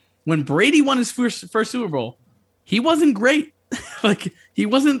time, when Brady won his first Super Bowl, he wasn't great. he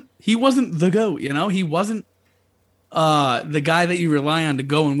wasn't the GOAT, he wasn't the guy that you rely on to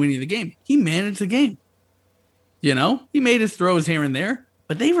go and win you the game. He managed the game. He made his throws here and there,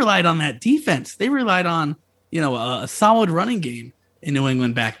 but they relied on that defense. They relied on a solid running game in New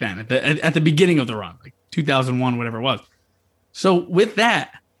England back then at the beginning of the run, 2001, whatever it was. So with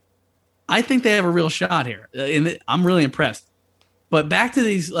that, I think they have a real shot here, and I'm really impressed. But back to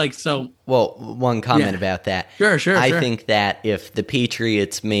these, Well, one comment about that. Sure. I think that if the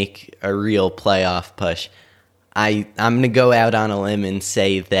Patriots make a real playoff push, I'm going to go out on a limb and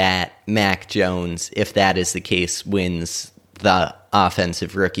say that Mac Jones, if that is the case, wins the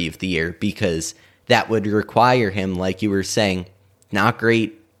Offensive Rookie of the Year, because that would require him, like you were saying, not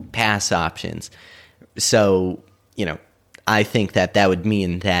great pass options. So, I think that would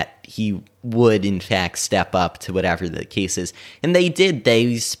mean that he would, in fact, step up to whatever the case is. And they did.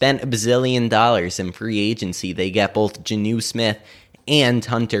 They spent $1 bazillion in free agency. They got both Jonnu Smith and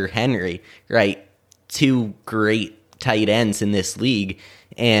Hunter Henry, right? Two great tight ends in this league.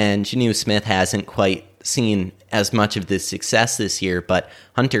 And Jonnu Smith hasn't quite seen as much of this success this year, but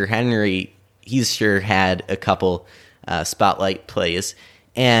Hunter Henry, he's sure had a couple spotlight plays.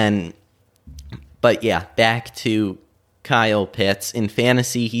 But yeah, back to Kyle Pitts. In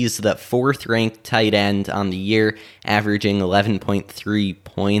fantasy, he's the 4th-ranked tight end on the year, averaging 11.3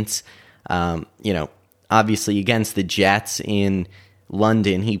 points. Obviously against the Jets in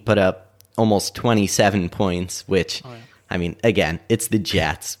London, he put up almost 27 points, which, I mean, again, it's the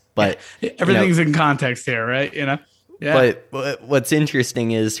Jets. But everything's in context here, right? Yeah. But what's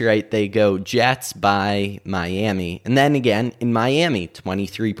interesting is, right, they go Jets by Miami. And then again, in Miami,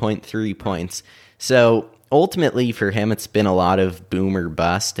 23.3 points. So ultimately for him, it's been a lot of boom or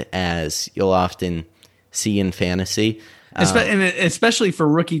bust, as you'll often see in fantasy. And especially for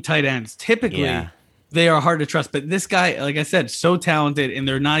rookie tight ends. Typically, they are hard to trust. But this guy, like I said, so talented, and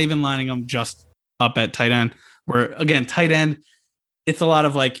they're not even lining him just up at tight end. Where, again, tight end, it's a lot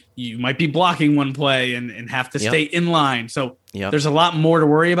of like, you might be blocking one play and have to stay in line. So there's a lot more to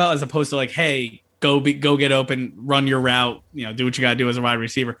worry about, as opposed to like, hey, go get open, run your route, do what you got to do as a wide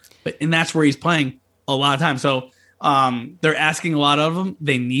receiver. And that's where he's playing a lot of times. So they're asking a lot of him.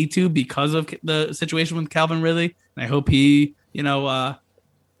 They need to, because of the situation with Calvin Ridley. And I hope he,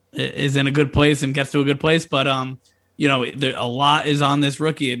 is in a good place and gets to a good place. But, a lot is on this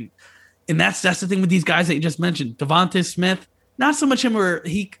rookie. And that's the thing with these guys that you just mentioned. Devonta Smith, not so much him where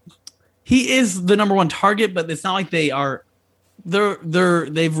he is the number one target, but it's not like they've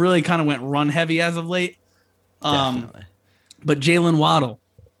really kind of went run heavy as of late. Definitely. But Jalen Waddle,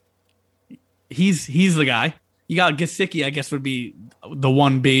 he's the guy. You got Gesicki, I guess, would be the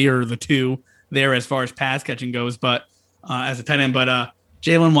 1B or the 2 there as far as pass catching goes, but as a tight end. But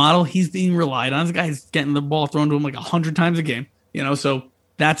Jalen Waddle, he's being relied on. This guy's getting the ball thrown to him like 100 times a game, so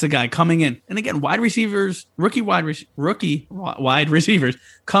that's a guy coming in. And again, rookie wide receivers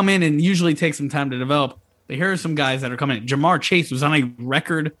come in and usually take some time to develop. But here are some guys that are coming in. Jamar Chase was on a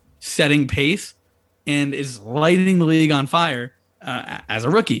record-setting pace and is lighting the league on fire as a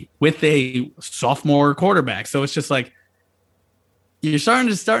rookie with a sophomore quarterback. So it's just like you're starting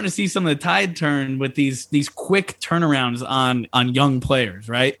to see some of the tide turn with these quick turnarounds on young players,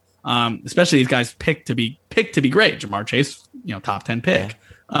 right? Especially these guys picked to be great. Jamar Chase, top 10 pick.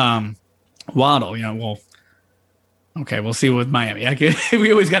 Waddle, we'll see with Miami.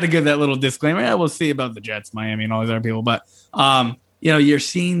 We always got to give that little disclaimer. Yeah, we'll see about the Jets, Miami, and all these other people. But you're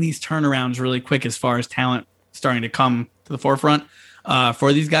seeing these turnarounds really quick as far as talent starting to come to the forefront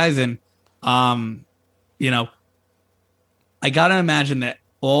for these guys. And I got to imagine that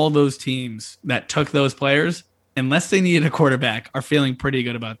all those teams that took those players, unless they needed a quarterback, are feeling pretty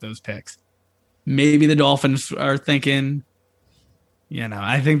good about those picks. Maybe the Dolphins are thinking,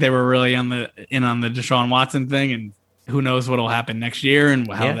 I think they were really on the Deshaun Watson thing, and who knows what'll happen next year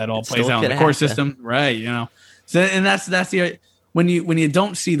and how that all plays out in the core system, right? So, and that's the when you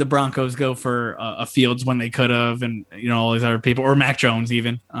don't see the Broncos go for a Fields when they could have, and all these other people, or Mac Jones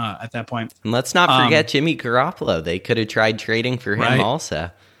even at that point. And let's not forget Jimmy Garoppolo. They could have tried trading for him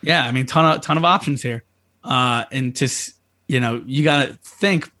also. Yeah, I mean, ton of options here, and you got to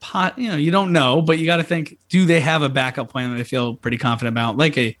think, you don't know, but you got to think, do they have a backup plan that they feel pretty confident about?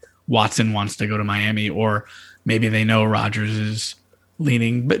 Like a Watson wants to go to Miami, or maybe they know Rodgers is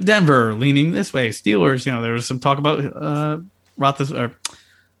leaning, but Denver leaning this way. Steelers, there was some talk about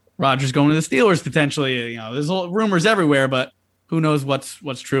Rodgers going to the Steelers potentially. There's rumors everywhere, but who knows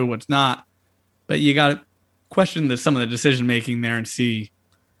what's true, what's not. But you got to question some of the decision making there and see.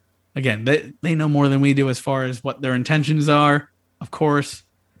 Again, they know more than we do as far as what their intentions are, of course.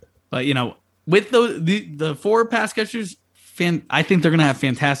 But, with the 4 pass catchers, I think they're going to have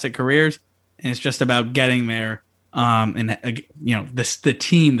fantastic careers. And it's just about getting there. The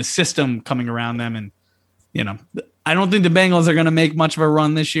team, the system coming around them. And, I don't think the Bengals are going to make much of a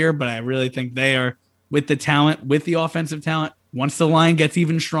run this year, but I really think they are, with the talent, with the offensive talent. Once the line gets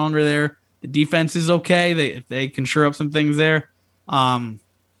even stronger there, the defense is okay. If they can shore up some things there.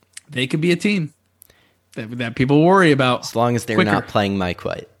 They could be a team that people worry about. As long as they're not playing Mike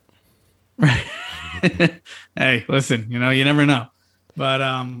White. Right. Hey, listen, you never know. But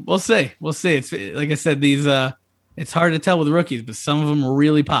we'll see. It's like I said, these it's hard to tell with rookies, but some of them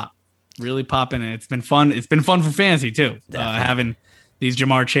really pop. Really popping. And it's been fun. It's been fun for fantasy too. Having these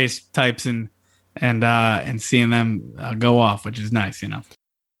Jamar Chase types and seeing them go off, which is nice,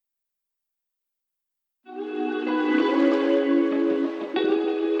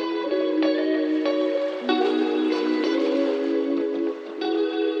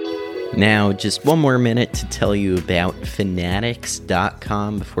 Now, just one more minute to tell you about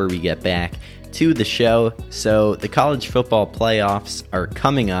Fanatics.com before we get back to the show. So, the college football playoffs are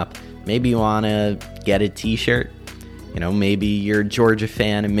coming up. maybe you want to get a t-shirt. Maybe you're a Georgia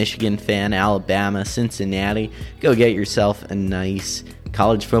fan, a Michigan fan, Alabama, Cincinnati. Go get yourself a nice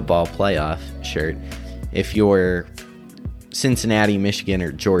college football playoff shirt. If you're Cincinnati, Michigan,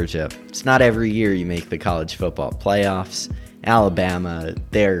 or Georgia, it's not every year you make the college football playoffs. Alabama,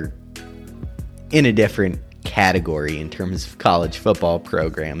 they're in a different category in terms of college football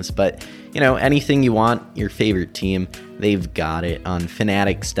programs. But, anything you want, your favorite team, they've got it on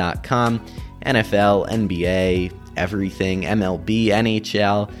Fanatics.com. NFL, NBA, everything, MLB,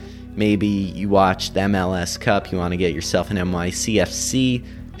 NHL. Maybe you watch the MLS Cup, you want to get yourself an NYCFC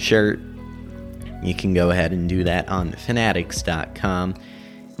shirt. You can go ahead and do that on Fanatics.com.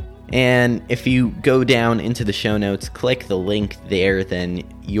 And if you go down into the show notes, click the link there, then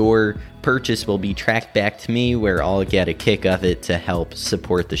your purchase will be tracked back to me, where I'll get a kick of it to help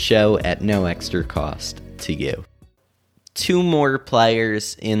support the show at no extra cost to you. 2 more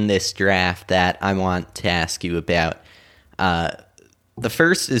players in this draft that I want to ask you about. The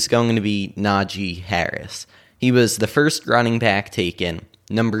first is going to be Najee Harris. He was the first running back taken,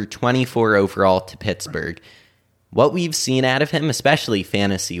 number 24 overall to Pittsburgh. What we've seen out of him, especially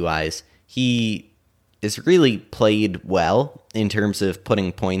fantasy-wise, he has really played well in terms of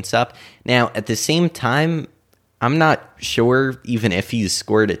putting points up. Now, at the same time, I'm not sure even if he's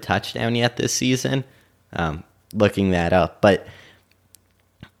scored a touchdown yet this season. Looking that up. But,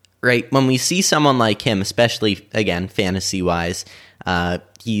 right, when we see someone like him, especially, again, fantasy-wise,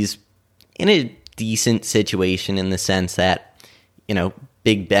 he's in a decent situation in the sense that,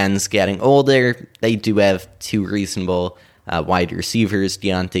 Big Ben's getting older. They do have 2 reasonable wide receivers,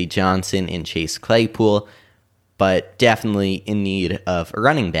 Deontay Johnson and Chase Claypool, but definitely in need of a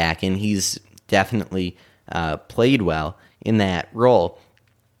running back, and he's definitely played well in that role.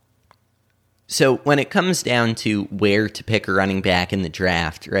 So when it comes down to where to pick a running back in the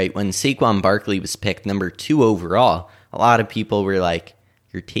draft, right, when Saquon Barkley was picked number 2 overall, a lot of people were like,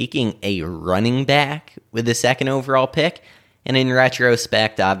 you're taking a running back with the 2nd overall pick? And in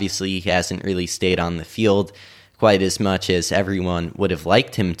retrospect, obviously, he hasn't really stayed on the field quite as much as everyone would have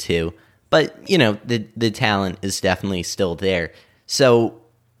liked him to. But, the talent is definitely still there. So,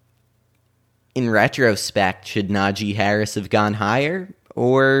 in retrospect, should Najee Harris have gone higher?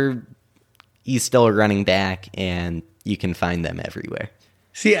 Or he's still a running back and you can find them everywhere?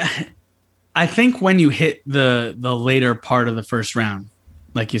 See, I think when you hit the later part of the first round,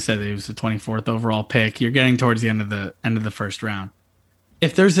 like you said, it was the 24th overall pick, you're getting towards the end of the first round.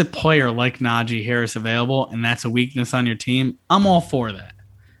 If there's a player like Najee Harris available and that's a weakness on your team, I'm all for that.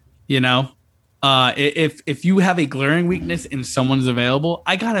 If you have a glaring weakness and someone's available,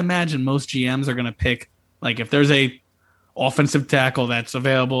 I gotta imagine most GMs are gonna pick, like, if there's a offensive tackle that's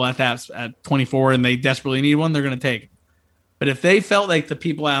available at 24 and they desperately need one, they're gonna take it. But if they felt like the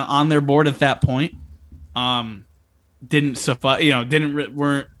people on their board at that point didn't suffice,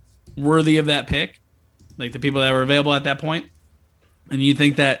 weren't worthy of that pick, like the people that were available at that point, and you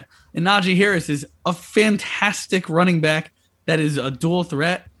think that, and Najee Harris is a fantastic running back that is a dual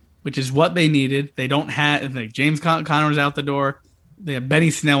threat, which is what they needed. They don't have, like, James Conner's out the door. They have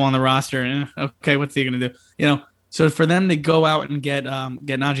Benny Snell on the roster. Okay, what's he going to do? So for them to go out and get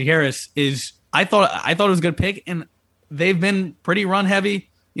Najee Harris I thought it was a good pick, and they've been pretty run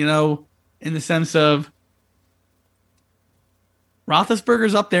heavy, in the sense of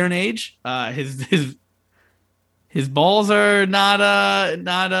Roethlisberger's up there in age. His balls are not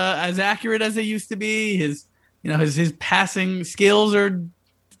as accurate as they used to be. His passing skills are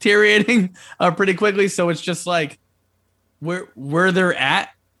deteriorating pretty quickly. So it's just like where they're at,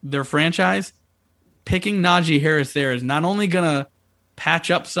 their franchise, picking Najee Harris there is not only gonna patch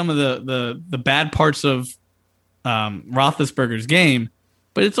up some of the bad parts of Roethlisberger's game,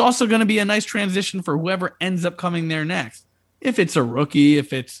 but it's also going to be a nice transition for whoever ends up coming there next. If it's a rookie,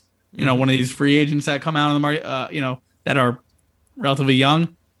 if it's one of these free agents that come out on the market, that are relatively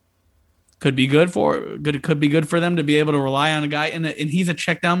young, could be good for them to be able to rely on a guy, and he's a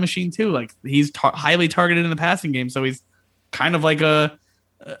check down machine too. Like, he's highly targeted in the passing game, so he's kind of like a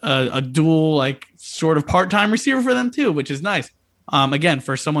dual, like, sort of part-time receiver for them too, which is nice. Again,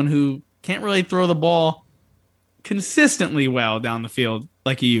 for someone who can't really throw the ball consistently well down the field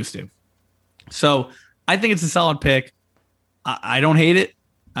like he used to. So I think it's a solid pick. I don't hate it.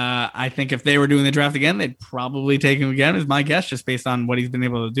 I think if they were doing the draft again, they'd probably take him again, is my guess, just based on what he's been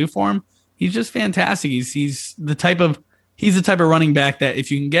able to do for him. He's just fantastic. He's the type of running back that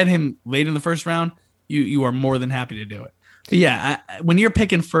if you can get him late in the first round, you are more than happy to do it. But yeah, when you're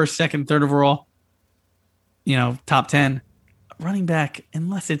picking first, second, third overall, top 10 running back,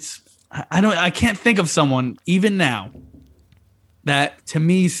 unless it's, I can't think of someone even now that to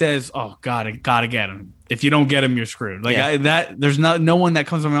me says, oh God, I gotta get him. If you don't get him, you're screwed. There's no one that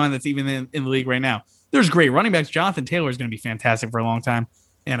comes to my mind that's even in the league right now. There's great running backs. Jonathan Taylor is going to be fantastic for a long time.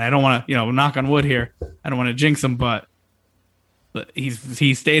 And I don't want to, knock on wood here. I don't want to jinx him, but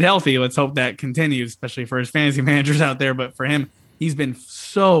he stayed healthy. Let's hope that continues, especially for his fantasy managers out there. But for him, he's been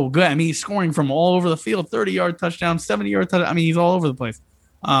so good. I mean, he's scoring from all over the field, 30-yard touchdown, 70-yard touchdown. I mean, he's all over the place.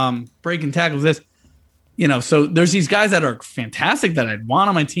 Breaking tackles, so there's these guys that are fantastic that I'd want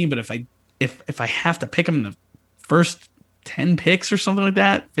on my team. But if I have to pick them in the first 10 picks or something like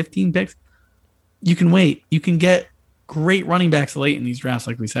that, 15 picks, you can wait. You can get great running backs late in these drafts,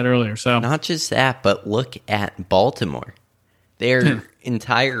 like we said earlier. So not just that, but look at Baltimore. Their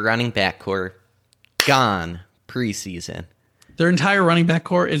entire running back core gone preseason. Their entire running back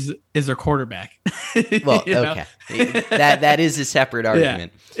core is their quarterback. Well, okay. That is a separate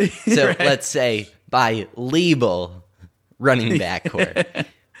argument. Yeah. So right. Let's say by label running back core.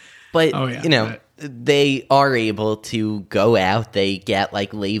 But, they are able to go out. They get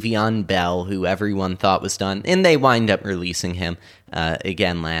like Le'Veon Bell, who everyone thought was done, and they wind up releasing him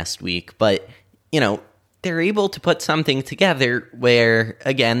again last week. But, they're able to put something together where,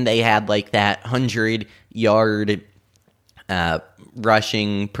 again, they had like that 100-yard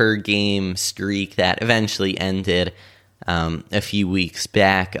rushing per game streak that eventually ended a few weeks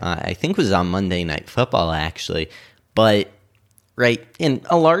back. I think it was on Monday Night Football, actually. But, right, and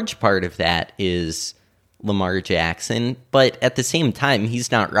a large part of that is Lamar Jackson. But at the same time,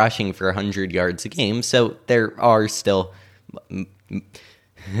 he's not rushing for 100 yards a game. So there are still...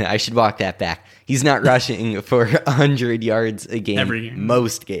 I should walk that back. He's not rushing for 100 yards a game, every game.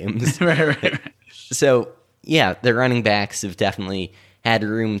 Most games. right. So, yeah, the running backs have definitely had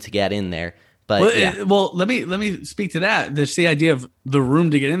room to get in there. But let me speak to that. There's the idea of the room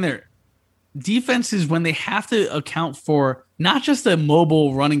to get in there. Defenses, when they have to account for not just a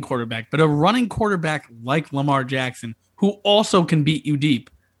mobile running quarterback, but a running quarterback like Lamar Jackson, who also can beat you deep,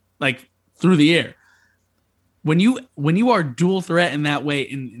 like through the air. When you are dual threat in that way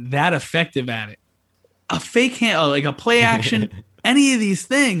and that effective at it, a fake hand, like a play action, any of these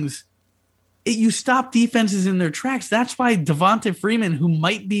things, you stop defenses in their tracks. That's why Devonta Freeman, who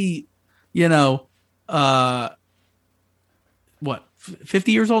might be, 50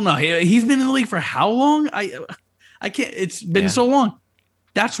 years old? No, he's been in the league for how long? I can't. It's been so long.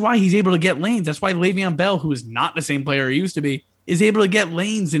 That's why he's able to get lanes. That's why Le'Veon Bell, who is not the same player he used to be, is able to get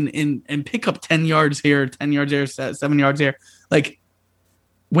lanes and pick up 10 yards here, 10 yards there, 7 yards there. Like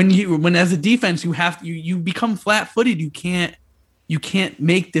when as a defense you become flat-footed, you can't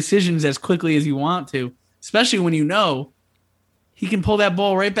make decisions as quickly as you want to, especially when he can pull that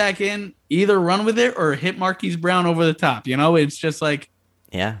ball right back in, either run with it or hit Marquise Brown over the top. It's just like,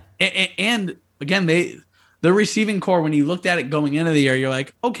 yeah. And again, the receiving core, when you looked at it going into the year, you're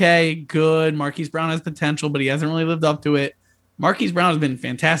like, okay, good. Marquise Brown has potential, but he hasn't really lived up to it. Marquise Brown has been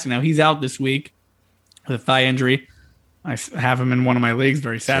fantastic. Now he's out this week with a thigh injury. I have him in one of my leagues.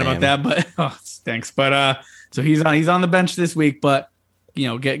 Very sad about that, but it stinks. But so he's on the bench this week, but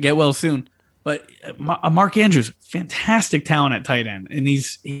get well soon. But Mark Andrews, fantastic talent at tight end, and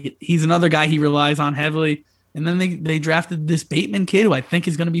he's another guy he relies on heavily. And then they drafted this Bateman kid, who I think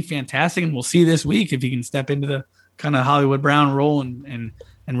is going to be fantastic, and we'll see this week if he can step into the kind of Hollywood Brown role and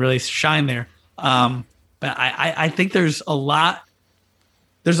really shine there. But I think there's a lot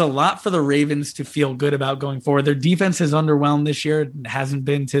for the Ravens to feel good about going forward. Their defense has underwhelmed this year. It hasn't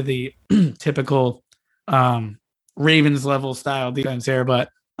been to the typical Ravens level style defense here,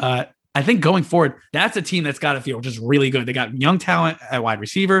 but I think going forward, that's a team that's got to feel just really good. They got young talent at wide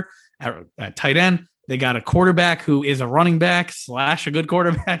receiver, at tight end. They got a quarterback who is a running back / a good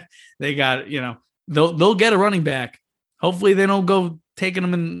quarterback. They got, they'll get a running back. Hopefully they don't go taking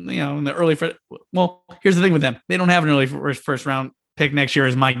them in the early first. Well, here's the thing with them. They don't have an early first round pick next year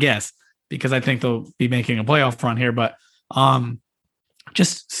is my guess, because I think they'll be making a playoff run here, but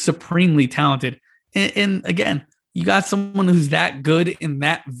just supremely talented. And again, you got someone who's that good and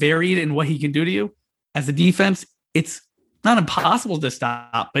that varied in what he can do to you as a defense. It's not impossible to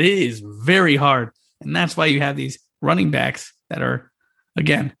stop, but it is very hard. And that's why you have these running backs that are,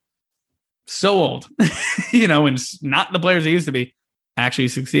 again, so old, and not the players they used to be, actually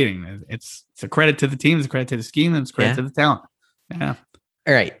succeeding. It's a credit to the team, it's a credit to the scheme, and it's a credit to the talent. Yeah.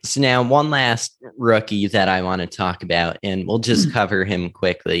 All right. So now one last rookie that I want to talk about, and we'll just cover him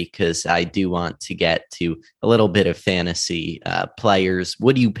quickly because I do want to get to a little bit of fantasy players.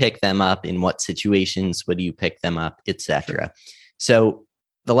 Would you pick them up? In what situations would you pick them up, etc.? So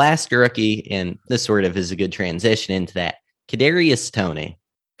the last rookie, and this sort of is a good transition into that, Kadarius Toney.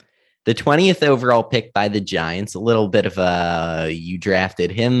 the 20th overall pick by the Giants, a little bit of a you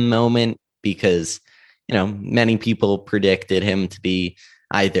drafted him moment because, many people predicted him to be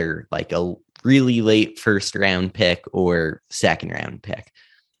either like a really late first round pick or second round pick.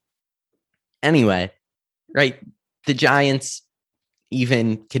 Anyway, right. The Giants,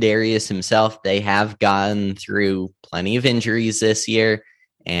 even Kadarius himself, they have gone through plenty of injuries this year,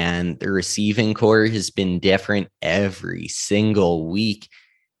 and the receiving core has been different every single week.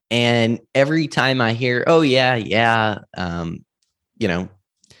 And every time I hear, oh, yeah,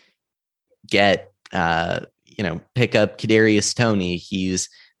 pick up Kadarius Toney. He's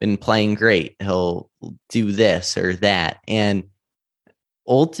been playing great. He'll do this or that. And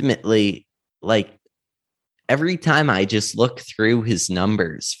ultimately, like, every time I just look through his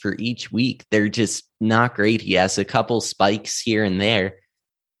numbers for each week, they're just not great. He has a couple spikes here and there,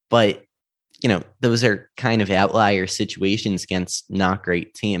 but those are kind of outlier situations against not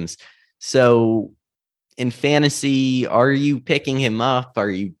great teams. So in fantasy, are you picking him up?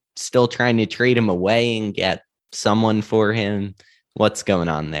 Are you still trying to trade him away and get someone for him? What's going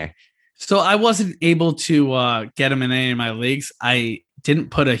on there? So I wasn't able to get him in any of my leagues. I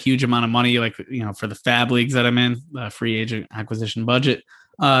didn't put a huge amount of money, for the fab leagues that I'm in, free agent acquisition budget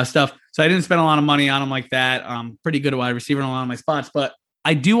stuff. So I didn't spend a lot of money on him like that. Pretty good at wide receiver in a lot of my spots, but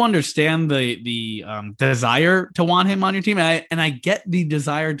I do understand the desire to want him on your team, and I get the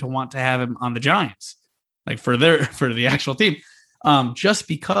desire to want to have him on the Giants, like for the actual team, just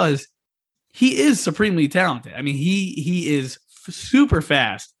because he is supremely talented. I mean, he is super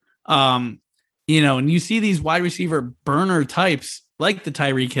fast, and you see these wide receiver burner types like the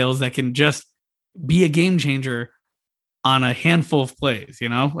Tyreek Hills that can just be a game changer on a handful of plays,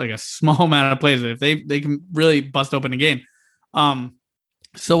 like a small amount of plays. If they can really bust open a game.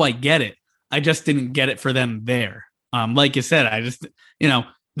 So I get it. I just didn't get it for them there. Like you said, I just,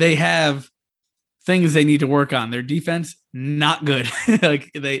 they have things they need to work on. Their defense, not good.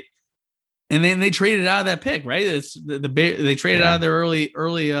 They traded out of that pick, right? It's they traded out of their early,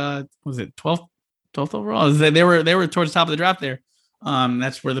 was it 12th overall? They were towards the top of the draft there.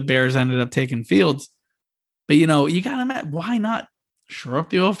 That's where the Bears ended up taking Fields. But, you got to, why not shore up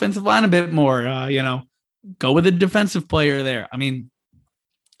the offensive line a bit more? Go with a defensive player there. I mean,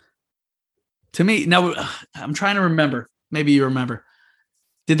 to me, now I'm trying to remember. Maybe you remember.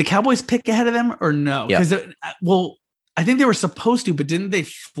 Did the Cowboys pick ahead of them or no? Because, I think they were supposed to, but didn't they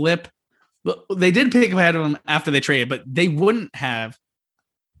flip? Well, they did pick ahead of them after they traded, but they wouldn't have,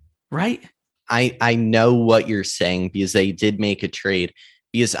 right? I know what you're saying because they did make a trade.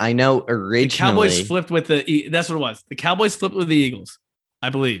 Because I know originally the Cowboys flipped with that's what it was. The Cowboys flipped with the Eagles, I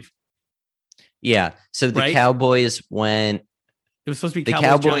believe. Yeah. So the Cowboys went. It was supposed to be the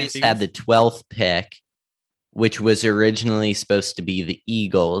Cowboys had the 12th pick, which was originally supposed to be the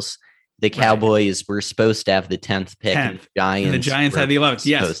Eagles. The Cowboys were supposed to have the 10th pick, and the Giants had the 11th.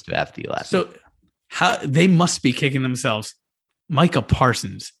 Yes, supposed to have the 11th. So how they must be kicking themselves. Micah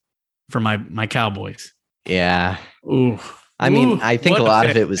Parsons for my Cowboys. Yeah. Ooh. I mean, I think a lot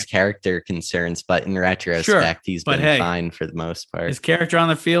of it was character concerns, but in retrospect, he's been fine for the most part. His character on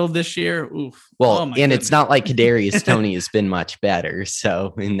the field this year, oof. Well, and it's not like Kadarius Toney has been much better.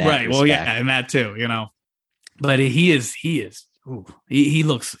 So in that respect. Well, yeah, and that too, But he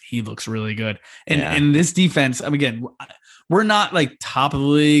looks really good. And this defense, again, we're not like top of the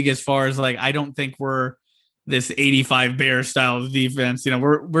league as far as I don't think we're this 85 Bears style of defense.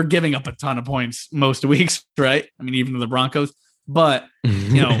 We're giving up a ton of points most weeks, right? I mean, even to the Broncos, but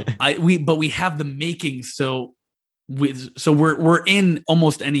we have the makings. So we're in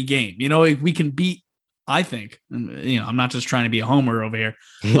almost any game, we can beat, I think, I'm not just trying to be a homer over here,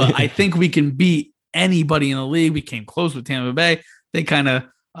 but I think we can beat anybody in the league. We came close with Tampa Bay. They kind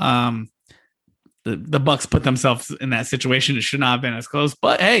of, the Bucks put themselves in that situation. It should not have been as close,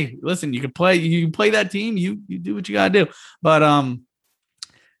 but hey, listen, you can play that team. You do what you got to do. But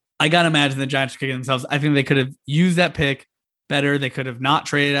I got to imagine the Giants are kicking themselves. I think they could have used that pick better. They could have not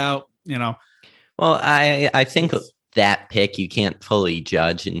traded out, Well, I think that pick you can't fully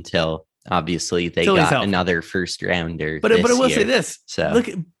judge until obviously they got another first rounder. But I will say this. So look,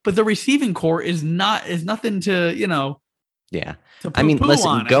 but the receiving core is nothing to, yeah. I mean,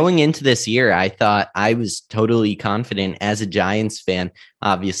 listen, going into this year, I thought I was totally confident as a Giants fan.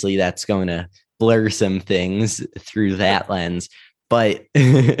 Obviously, that's going to blur some things through that lens. But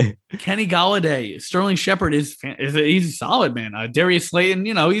Kenny Golladay, Sterling Shepard he's a solid, man. Darius Slayton,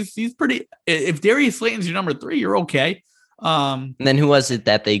 he's pretty. If Darius Slayton's your number 3, you're okay. And then who was it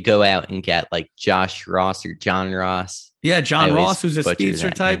that they go out and get, like Josh Ross or John Ross? Yeah, John Ross, who's a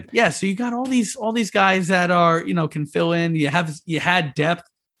speedster type. Name. Yeah, so you got all these guys that are, can fill in. You had depth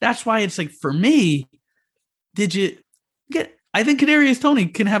that's why it's like, for me, I think Kadarius Toney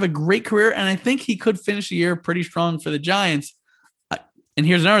can have a great career, and I think he could finish the year pretty strong for the Giants. And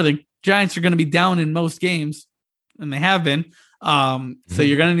here's another thing. Giants are going to be down in most games, and they have been. So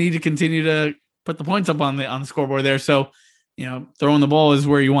you're going to need to continue to put the points up on the scoreboard there. So, throwing the ball is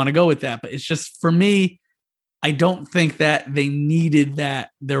where you want to go with that. But it's just, for me, I don't think that they needed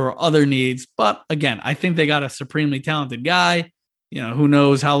that. There were other needs. But again, I think they got a supremely talented guy. Who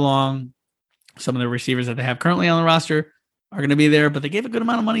knows how long some of the receivers that they have currently on the roster are going to be there, but they gave a good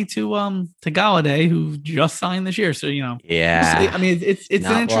amount of money to Golladay, who just signed this year. So, yeah, I mean, it's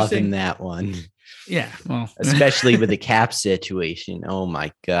not an interesting loving that one. Yeah. Well, especially with the cap situation. Oh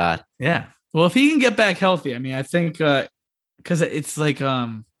my God. Yeah. Well, if he can get back healthy, I mean, I think, cause it's like,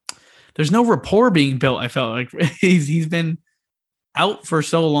 there's no rapport being built. I felt like he's been out for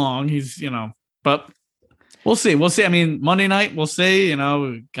so long. He's, but we'll see. We'll see. I mean, Monday night, we'll see,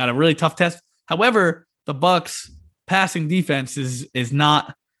 got a really tough test. However, the Bucs passing defense is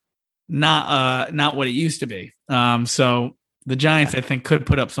not what it used to be. So the Giants, I think, could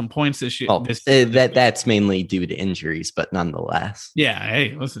put up some points this year. Well, that's mainly due to injuries, but nonetheless. Yeah.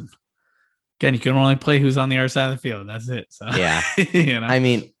 Hey, listen. Again, you can only play who's on the other side of the field. That's it. So, yeah. I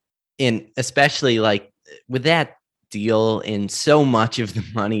mean, especially like with that deal, and so much of the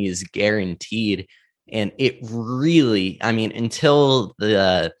money is guaranteed, and it really, I mean, until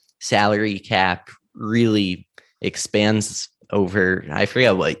the salary cap really expands over, I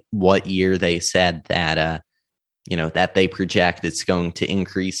forget what year they said that that they project it's going to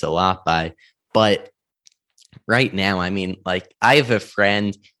increase a lot by. But right now, I mean, like, I have a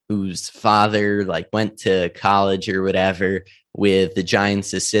friend whose father went to college or whatever with the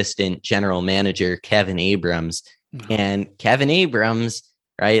Giants assistant general manager, Kevin Abrams. Mm-hmm. And Kevin Abrams,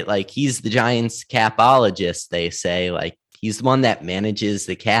 right? Like, he's the Giants capologist, they say. Like, he's the one that manages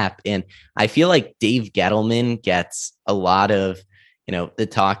the cap. And I feel like Dave Gettleman gets a lot of, the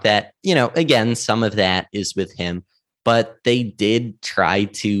talk that, again, some of that is with him, but they did try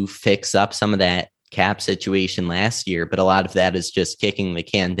to fix up some of that cap situation last year. But a lot of that is just kicking the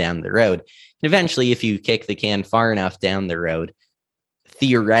can down the road. And eventually, if you kick the can far enough down the road,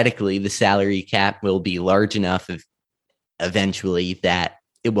 theoretically, the salary cap will be large enough eventually that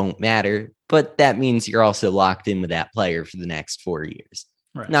it won't matter. But that means you're also locked in with that player for the next 4 years.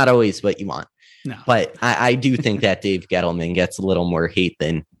 Right. Not always what you want. No. But I do think that Dave Gettleman gets a little more hate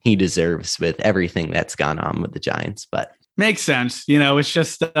than he deserves with everything that's gone on with the Giants. But makes sense. It's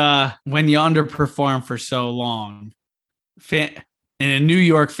just when you underperform for so long, in a New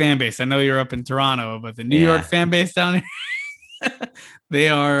York fan base. I know you're up in Toronto, but the New York fan base down here, they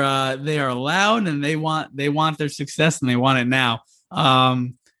are loud, and they want their success, and they want it now.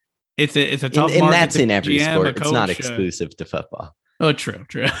 It's a tough market, and that's in every sport. It's not exclusive to football. Oh, true.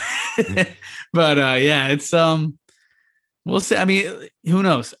 But yeah, it's we'll see. I mean, who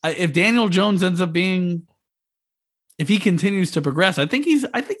knows? If Daniel Jones ends up being, if he continues to progress, I think he's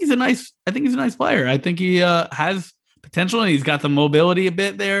a nice player. I think he has potential, and he's got the mobility a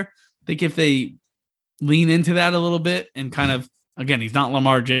bit there. I think if they lean into that a little bit, and kind of, again, he's not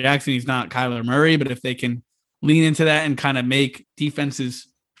Lamar Jackson, he's not Kyler Murray, but if they can lean into that and kind of make defenses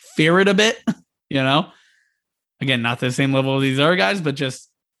fear it a bit, again, not the same level of these other guys, but just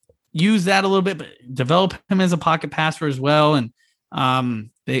use that a little bit, but develop him as a pocket passer as well. And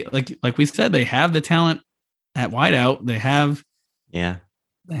they, like we said, they have the talent at wideout. They have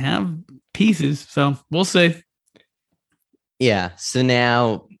pieces. So we'll see. Yeah. So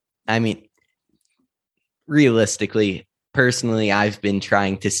now, I mean, realistically, personally, I've been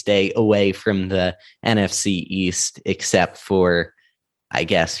trying to stay away from the NFC East, except for, I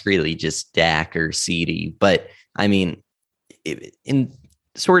guess, really just Dak or CeeDee. But I mean, in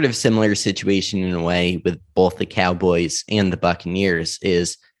sort of similar situation in a way with both the Cowboys and the Buccaneers,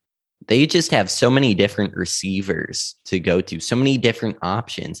 is they just have so many different receivers to go to, so many different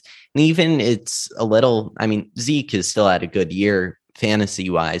options. And even it's a little, I mean, Zeke has still had a good year fantasy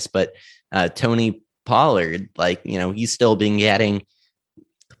wise, but Tony Pollard, he's still been getting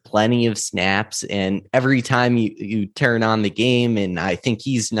plenty of snaps, and every time you turn on the game, and I think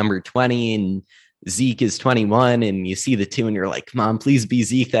he's number 20 and Zeke is 21, and you see the two and you're like, come on, please be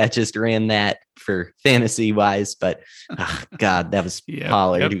Zeke. That just ran that for fantasy wise. But God, that was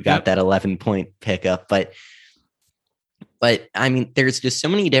Pollard who got that 11-point pickup. But I mean, there's just so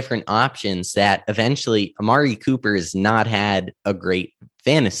many different options that eventually Amari Cooper has not had a great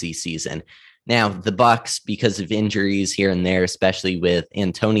fantasy season. Now, the Bucs, because of injuries here and there, especially with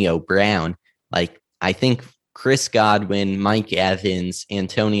Antonio Brown, I think Chris Godwin, Mike Evans,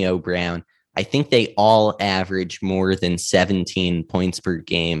 Antonio Brown, I think they all average more than 17 points per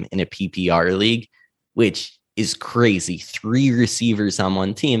game in a PPR league, which is crazy. 3 receivers on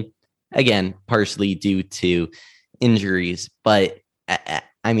one team, again, partially due to injuries. But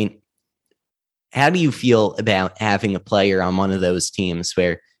I mean, how do you feel about having a player on one of those teams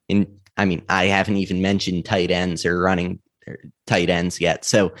where, I haven't even mentioned tight ends or running or tight ends yet.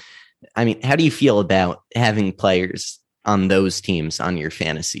 So, I mean, how do you feel about having players on those teams on your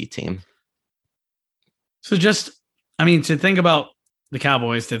fantasy team? So to think about the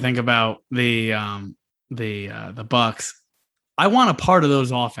Cowboys, to think about the Bucks, I want a part of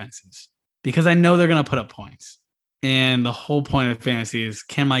those offenses because I know they're going to put up points. And the whole point of fantasy is,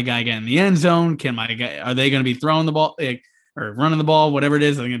 can my guy get in the end zone? Are they going to be throwing the ball or running the ball, whatever it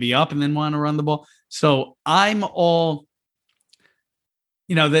is? Are they going to be up and then want to run the ball? So I'm all,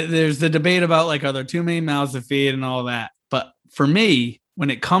 there's the debate about like, are there too many mouths to feed and all that? But for me, when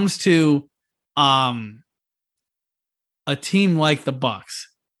it comes to a team like the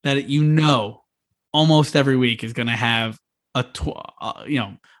Bucks, that almost every week is going to have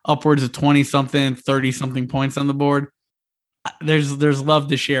upwards of 20 something, 30 something points on the board. There's love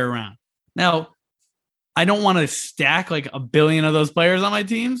to share around. Now, I don't want to stack like a billion of those players on my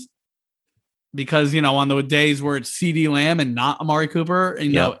teams because, on the days where it's CeeDee Lamb and not Amari Cooper,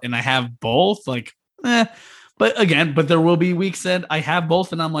 and I have both, but there will be weeks that I have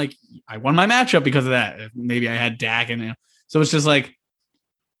both and I'm like, I won my matchup because of that. Maybe I had Dak so it's just like,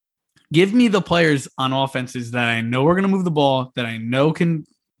 give me the players on offenses that I know are going to move the ball, that I know can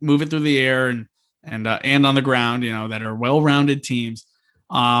move it through the air and on the ground, that are well-rounded teams.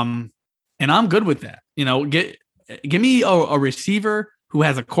 And I'm good with that. Give me a receiver who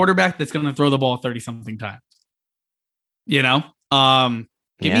has a quarterback that's going to throw the ball 30 something times. Give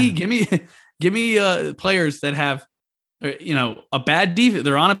me players that have, a bad defense.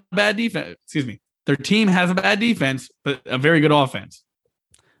 They're on a bad defense. Excuse me. Their team has a bad defense, but a very good offense.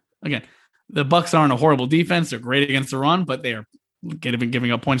 Again, the Bucks aren't a horrible defense. They're great against the run, but they are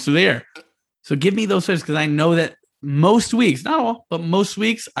giving up points through the air. So give me those players because I know that most weeks, not all, but most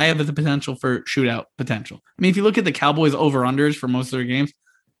weeks, I have the potential for shootout potential. I mean, if you look at the Cowboys over-unders for most of their games,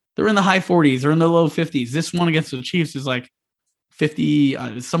 they're in the high 40s or in the low 50s. This one against the Chiefs is like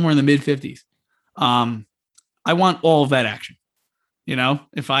 50, somewhere in the mid 50s. I want all of that action.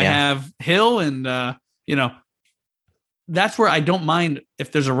 If I have Hill and, that's where I don't mind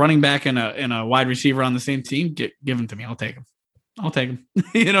if there's a running back and a wide receiver on the same team, give them to me. I'll take them.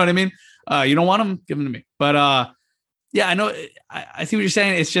 You know what I mean? You don't want them, give them to me. But I know. I see what you're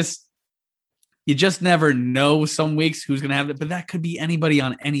saying. It's just, you just never know some weeks who's going to have it, but that could be anybody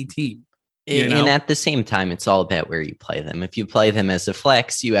on any team. And at the same time, it's all about where you play them. If you play them as a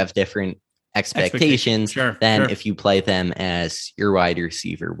flex, you have different expectations than if you play them as your wide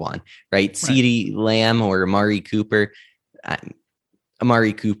receiver one, right? CeeDee Lamb or Amari Cooper.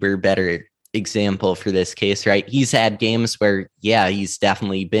 Amari Cooper, better example for this case, right? He's had games where, he's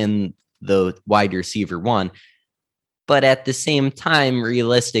definitely been the wide receiver one. But at the same time,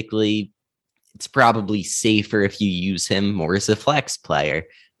 realistically, it's probably safer if you use him more as a flex player,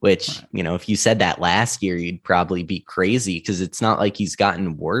 which, if you said that last year, you'd probably be crazy because it's not like he's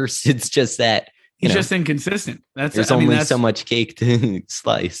gotten worse. It's just that he's just inconsistent. There's so much cake to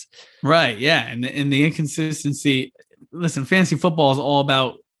slice. Right. Yeah. And the inconsistency, listen, fantasy football is all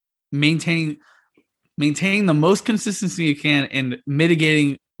about maintaining the most consistency you can and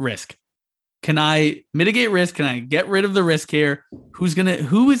mitigating risk. Can I mitigate risk? Can I get rid of the risk here? Who is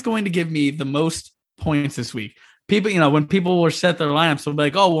going to give me the most points this week? People, when people will set their lineups, they'll be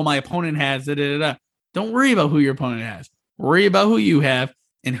like, oh, well, my opponent has da. Don't worry about who your opponent has. Worry about who you have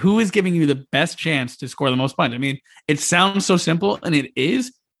and who is giving you the best chance to score the most points. I mean, it sounds so simple, and it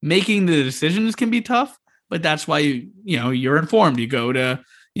is. Making the decisions can be tough, but that's why you're informed. You go to,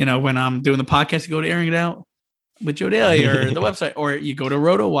 when I'm doing the podcast, you go to Airing It Out with Joe Daly or the website, or you go to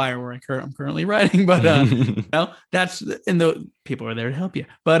RotoWire where I'm currently writing, but that's, and the people are there to help you.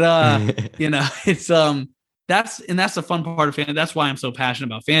 But it's that's the fun part of fantasy. That's why I'm so passionate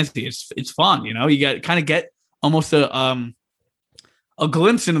about fantasy. It's fun, you get almost a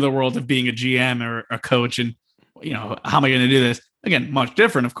glimpse into the world of being a GM or a coach, and how am I going to do this? Again, much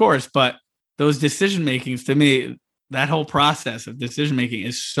different, of course, but those decision makings, to me, that whole process of decision making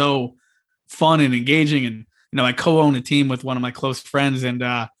is so fun and engaging. And I co-own a team with one of my close friends, and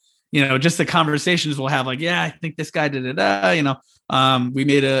just the conversations we'll have, like, I think this guy did it. We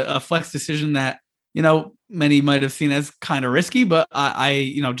made a flex decision that many might have seen as kind of risky, but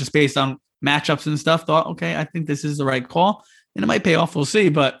I just based on matchups and stuff, thought, okay, I think this is the right call, and it might pay off. We'll see,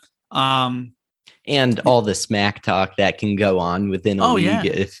 but And all the smack talk that can go on within a league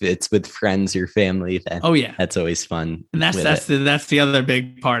if it's with friends or family. That's always fun. And that's the other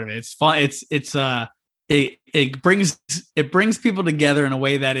big part of it. It's fun. It brings people together in a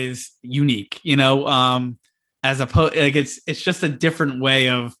way that is unique, as opposed, like it's just a different way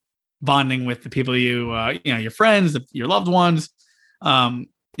of bonding with the people your friends, your loved ones,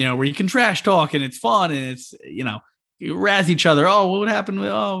 where you can trash talk and it's fun and it's, you razz each other. Oh, what happened?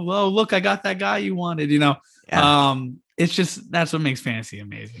 Oh, look, I got that guy you wanted, it's just, that's what makes fantasy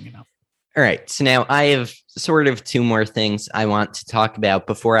amazing, All right. So now I have sort of two more things I want to talk about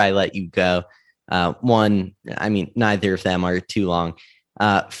before I let you go. One, I mean, neither of them are too long.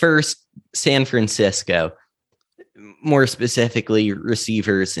 First, San Francisco, more specifically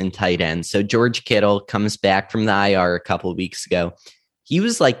receivers and tight ends. So George Kittle comes back from the IR a couple of weeks ago. He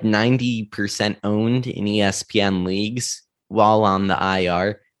was like 90% owned in ESPN leagues while on the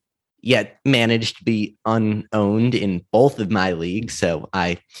IR, yet managed to be unowned in both of my leagues. So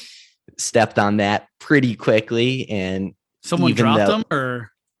I stepped on that pretty quickly. And someone dropped him,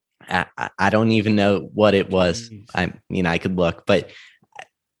 or I don't even know what it was. I could look, but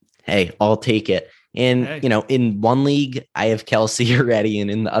hey, I'll take it. And, in one league, I have Kelsey already.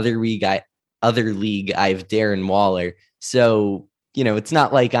 And in the other league, I have Darren Waller. So, it's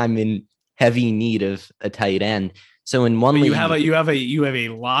not like I'm in heavy need of a tight end. So in one league, you have a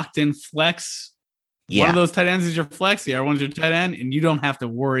locked in flex. Yeah. One of those tight ends is your flex. The other one's your tight end. And you don't have to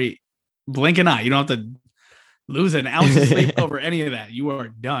worry, blink an eye. You don't have to lose an ounce of sleep over any of that. You are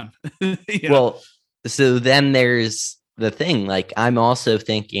done. Well, so then there's the thing. Like, I'm also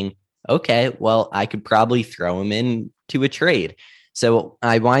thinking, okay, well, I could probably throw him into a trade. So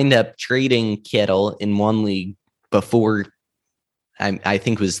I wind up trading Kittle in one league before, I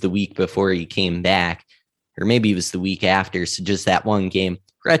think it was the week before he came back, or maybe it was the week after. So just that one game.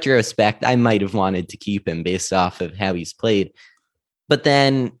 Retrospect, I might have wanted to keep him based off of how he's played. But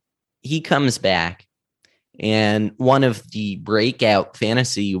then he comes back, and one of the breakout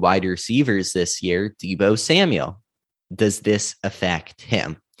fantasy wide receivers this year, Deebo Samuel. Does this affect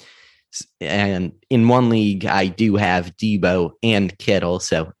him? And in one league, I do have Deebo and Kittle.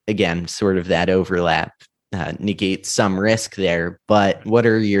 So again, sort of that overlap negates some risk there. But what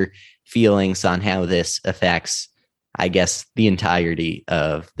are your feelings on how this affects, I guess, the entirety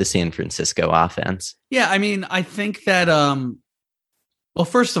of the San Francisco offense? Yeah, I mean, I think that, well,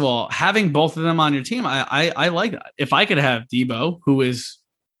 first of all, having both of them on your team, I like that. If I could have Deebo, who is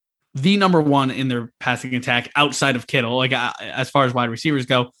the number one in their passing attack outside of Kittle, like as far as wide receivers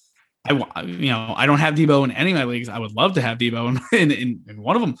go, I don't have Deebo in any of my leagues. I would love to have Deebo in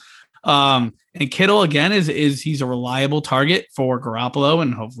one of them. And Kittle, again, is he's a reliable target for Garoppolo,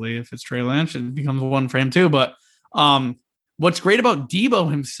 and hopefully if it's Trey Lance, it becomes one for him too. But what's great about Deebo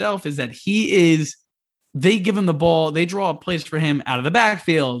himself is that they give him the ball, they draw up plays for him out of the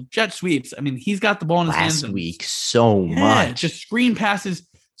backfield, jet sweeps. I mean, he's got the ball in his hands. Last week, so much. Just screen passes.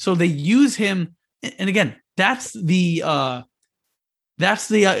 So they use him. And again, that's an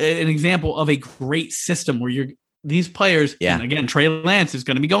example of a great system where these players, and again, Trey Lance is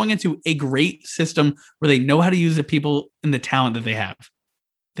going to be going into a great system where they know how to use the people and the talent that they have.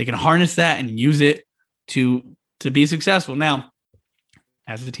 They can harness that and use it to be successful. Now,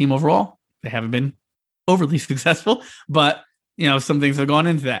 as a team overall, they haven't been overly successful, but some things have gone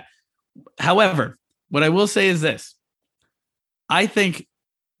into that. However, what I will say is this: I think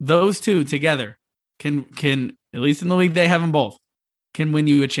those two together can at least in the league they have them both, can win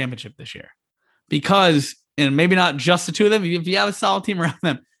you a championship this year, because, and maybe not just the two of them, if you have a solid team around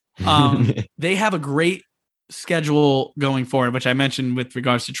them, they have a great schedule going forward, which I mentioned with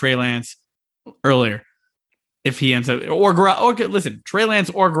regards to Trey Lance earlier. If he ends up, or listen, Trey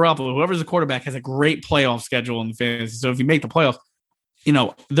Lance or Garoppolo, whoever's the quarterback, has a great playoff schedule in the fantasy. So if you make the playoffs,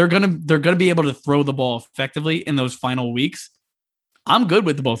 they're gonna be able to throw the ball effectively in those final weeks. I'm good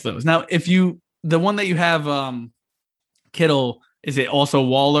with both of those. Now, if the one that you have, Kittle, is it also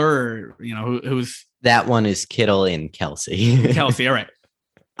Waller, or who's that one? Is Kittle and Kelsey? Kelsey, all right.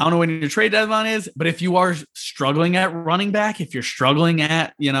 I don't know when your trade deadline is, but if you are struggling at running back, if you're struggling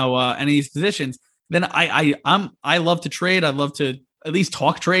at any of these positions, then I love to trade. I'd love to at least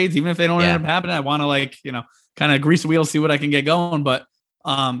talk trades, even if they don't end up happening. I want to kind of grease the wheel, see what I can get going. But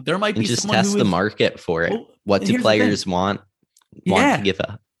there might be just test the market for it. What do players want to give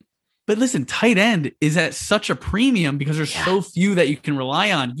up? But listen, tight end is at such a premium because there's so few that you can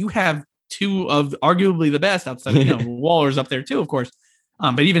rely on. You have two of arguably the best outside. Waller's up there too, of course.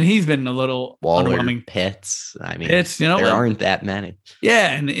 But even he's been a little underwhelming. Pitts. I mean, Pitts, there aren't that many.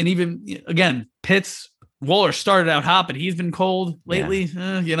 Yeah. And even, again, Pitts, Waller started out hot, but he's been cold lately,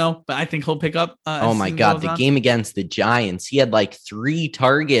 but I think he'll pick up. Oh my God. The game against the Giants, he had like 3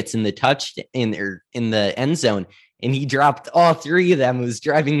 targets in the in the end zone, and he dropped all 3 of them. It was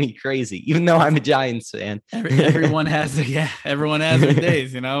driving me crazy, even though I'm a Giants fan. Everyone has their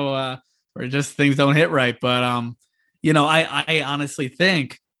days, where just things don't hit right. But, I honestly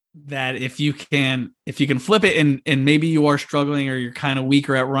think that if you can flip it and maybe you are struggling or you're kind of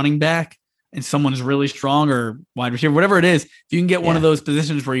weaker at running back and someone's really strong or wide receiver, whatever it is, if you can get one of those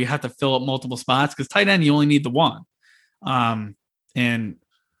positions where you have to fill up multiple spots, because tight end, you only need the one. And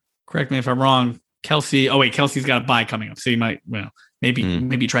correct me if I'm wrong, Kelsey's got a bye coming up. So you might,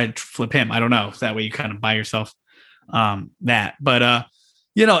 maybe try to flip him. I don't know. So that way you kind of buy yourself that. But,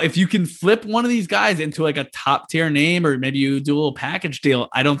 if you can flip one of these guys into like a top tier name, or maybe you do a little package deal,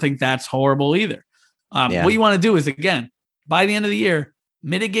 I don't think that's horrible either. What you want to do is, again, by the end of the year,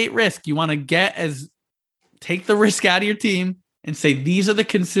 mitigate risk. You want to take the risk out of your team and say, these are the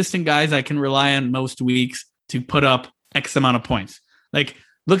consistent guys I can rely on most weeks to put up X amount of points. Like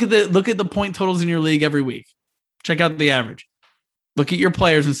look at the point totals in your league every week. Check out the average. Look at your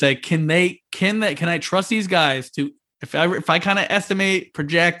players and say, can I trust these guys to, if I kind of estimate,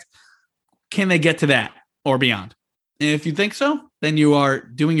 project, can they get to that or beyond? And if you think so, then you are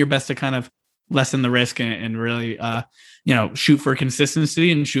doing your best to kind of lessen the risk and really, shoot for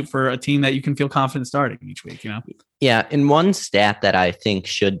consistency and shoot for a team that you can feel confident starting each week, Yeah. And one stat that I think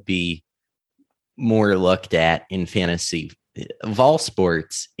should be more looked at in fantasy of all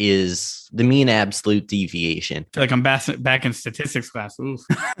sports is the mean absolute deviation. I feel like I'm back in statistics class.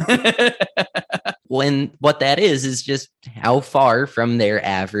 When what that is just how far from their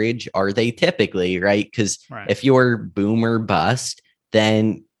average are they typically, right? Because if you're boom or bust,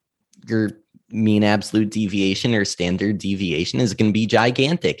 then your mean absolute deviation or standard deviation is going to be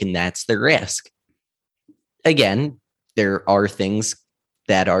gigantic, and that's the risk. Again, there are things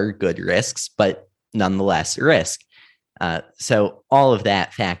that are good risks, but nonetheless risk. So all of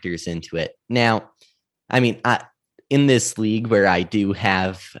that factors into it. Now, I mean, in this league where I do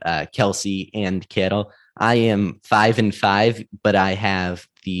have Kelsey and Kittle, I am 5-5, but I have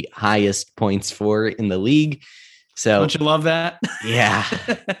the highest points for in the league. So don't you love that? Yeah.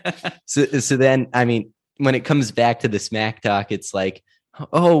 So then, I mean, when it comes back to the smack talk, it's like,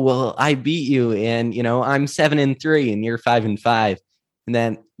 oh, well, I beat you and, I'm 7-3 and you're 5-5. And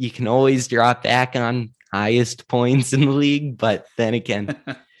then you can always drop back on highest points in the league. But then again,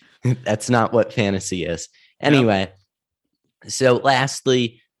 that's not what fantasy is. Anyway, So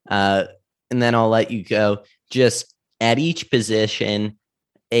lastly, and then I'll let you go, just at each position,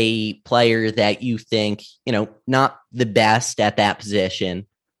 a player that you think, not the best at that position,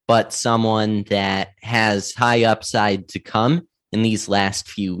 but someone that has high upside to come in these last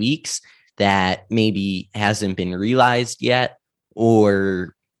few weeks that maybe hasn't been realized yet,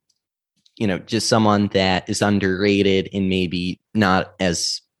 or, just someone that is underrated and maybe not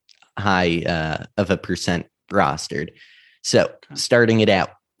as high of a percent rostered. So starting it out,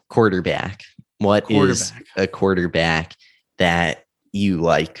 quarterback. What is a quarterback that you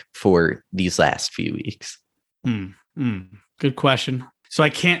like for these last few weeks? Good question. So I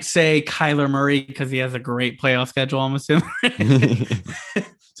can't say Kyler Murray because he has a great playoff schedule, I'm assuming.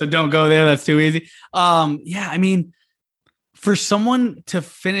 So don't go there. That's too easy. I mean, for someone to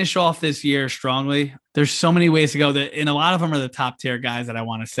finish off this year strongly, there's so many ways to go and a lot of them are the top tier guys that I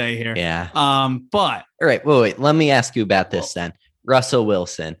want to say here. Yeah. But all right, wait. Let me ask you about this then. Russell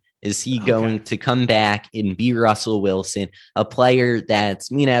Wilson. Is he going to come back and be Russell Wilson, a player that's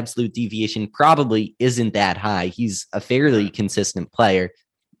mean absolute deviation probably isn't that high? He's a fairly consistent player,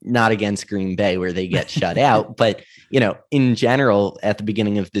 not against Green Bay where they get shut out, but, in general, at the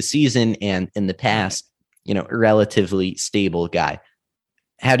beginning of the season and in the past, a relatively stable guy.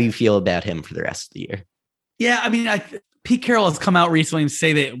 How do you feel about him for the rest of the year? Yeah, I mean, Pete Carroll has come out recently and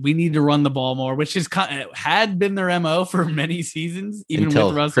say that we need to run the ball more, which had been their MO for many seasons, even until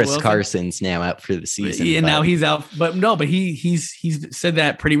with Russell Chris Wilson. Carson's now out for the season. Yeah, now he's out, but he's said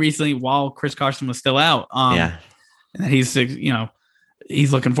that pretty recently while Chris Carson was still out. And he's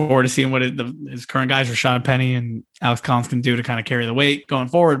he's looking forward to seeing what his current guys, Rashad Penny and Alex Collins, can do to kind of carry the weight going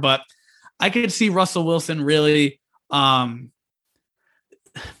forward. But I could see Russell Wilson really. They're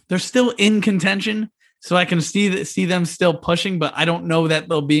still in contention. So I can see them still pushing, but I don't know that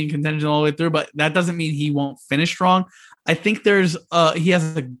they'll be in contention all the way through. But that doesn't mean he won't finish strong. I think he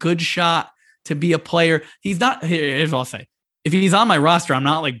has a good shot to be a player. He's not. Here's what I'll say: if he's on my roster, I'm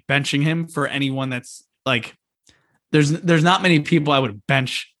not like benching him for anyone that's like. There's not many people I would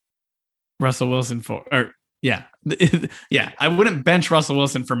bench Russell Wilson for, or Yeah. Yeah. I wouldn't bench Russell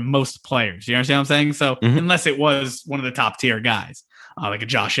Wilson for most players. You understand what I'm saying? So unless it was one of the top tier guys, like a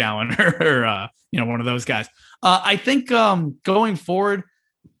Josh Allen or one of those guys. I think going forward,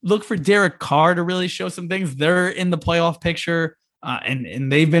 look for Derek Carr to really show some things. They're in the playoff picture,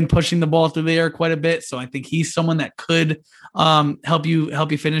 and they've been pushing the ball through the air quite a bit. So I think he's someone that could help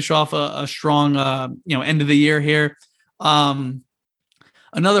you finish off a strong end of the year here.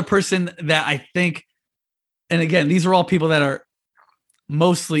 Another person that I think, and again, these are all people that are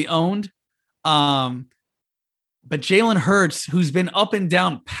mostly owned. But Jalen Hurts, who's been up and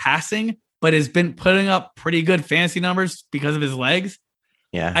down passing, but has been putting up pretty good fantasy numbers because of his legs.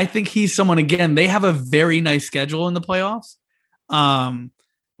 Yeah. I think he's someone, again, they have a very nice schedule in the playoffs,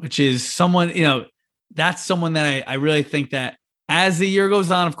 which is someone, that's someone that I really think that as the year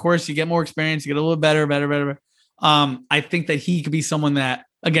goes on, of course, you get more experience, you get a little better. I think that he could be someone that,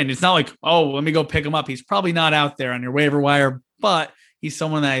 again, it's not like, oh, let me go pick him up. He's probably not out there on your waiver wire, but he's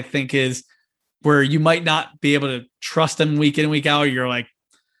someone that I think is where you might not be able to trust him week in and week out. You're like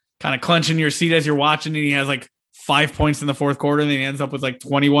kind of clenching your seat as you're watching, and he has like 5 points in the fourth quarter, and then he ends up with like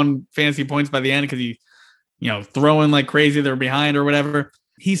 21 fantasy points by the end because he, throwing like crazy. They're behind or whatever.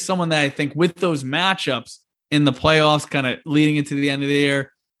 He's someone that I think with those matchups in the playoffs, kind of leading into the end of the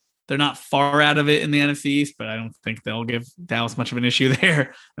year, they're not far out of it in the NFC East, but I don't think they'll give Dallas much of an issue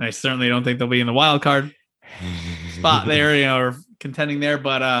there. And I certainly don't think they'll be in the wild card spot there, or contending there.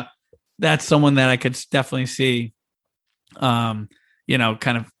 But that's someone that I could definitely see, kind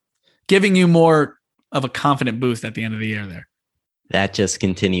of giving you more of a confident boost at the end of the year there. That just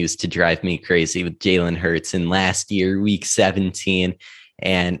continues to drive me crazy with Jalen Hurts. In last year, week 17,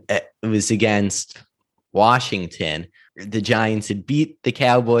 and it was against Washington. The Giants had beat the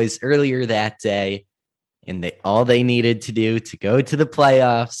Cowboys earlier that day, and all they needed to do to go to the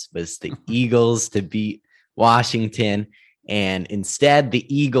playoffs was the Eagles to beat Washington. And instead, the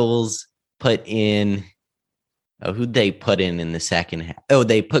Eagles put in, who'd they put in the second half? Oh,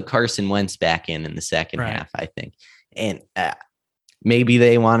 they put Carson Wentz back in the second half, I think. And maybe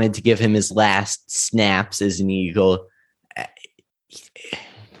they wanted to give him his last snaps as an Eagle.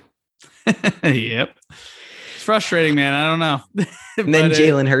 Yep. It's frustrating, man. I don't know. And then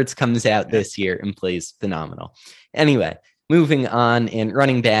Jalen Hurts comes out this year and plays phenomenal. Anyway, moving on, and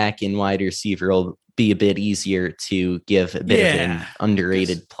running back and wide receiver will be a bit easier to give a bit of an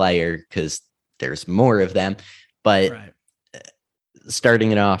underrated player because there's more of them. But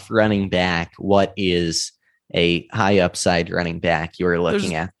starting it off, running back, what is a high upside running back you're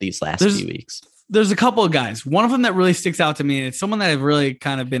looking at these last few weeks? There's a couple of guys. One of them that really sticks out to me, and it's someone that I've really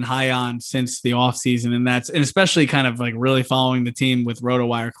kind of been high on since the offseason, and especially kind of like really following the team with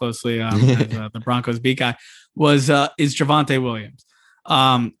RotoWire closely as the Broncos beat guy, is Javonte Williams.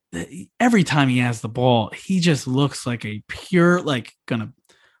 Every time he has the ball, he just looks like a pure, like gonna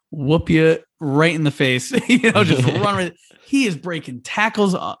whoop you right in the face. Just run right. He is breaking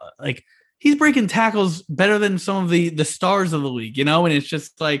tackles, he's breaking tackles better than some of the stars of the league, and it's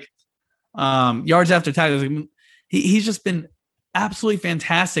just like yards after tackles. He's just been absolutely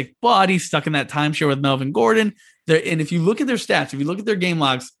fantastic, but he's stuck in that timeshare with Melvin Gordon. And if you look at their stats, if you look at their game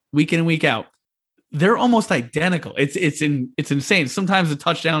logs week in and week out, they're almost identical. It's insane. Sometimes the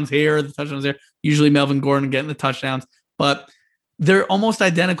touchdowns here, the touchdowns there, usually Melvin Gordon getting the touchdowns, but they're almost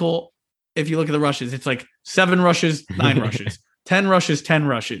identical. If you look at the rushes, it's like 7 rushes, 9 rushes, 10 rushes, 10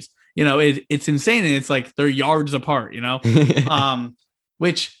 rushes. It's insane. And it's like they're yards apart,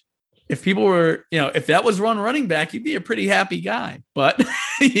 which if people were, if that was running back, you'd be a pretty happy guy, but,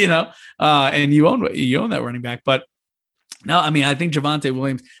 and you own that running back. But no, I mean, I think Javonte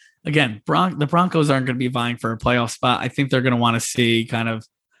Williams, again, the Broncos aren't going to be vying for a playoff spot. I think they're going to want to see kind of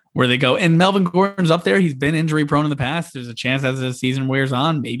where they go. And Melvin Gordon's up there. He's been injury prone in the past. There's a chance as the season wears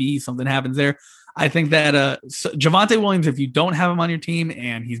on, maybe something happens there. I think that Javonte Williams, if you don't have him on your team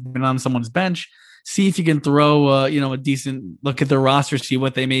and he's been on someone's bench, see if you can throw, a decent look at their roster, see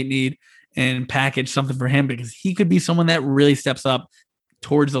what they may need, and package something for him, because he could be someone that really steps up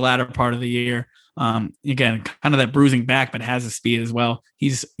towards the latter part of the year. Again, kind of that bruising back, but has the speed as well.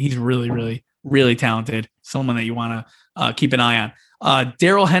 He's really, really, really talented. Someone that you want to keep an eye on.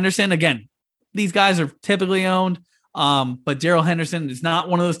 Darrell Henderson, again, these guys are typically owned, but Darrell Henderson is not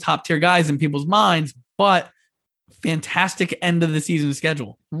one of those top tier guys in people's minds, but fantastic end of the season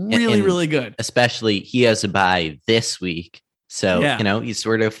schedule. Really, really good. Especially he has a bye this week. So, he's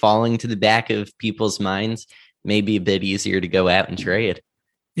sort of falling to the back of people's minds. Maybe a bit easier to go out and trade.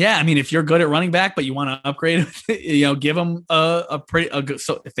 Yeah, I mean, if you're good at running back, but you want to upgrade, give them a good.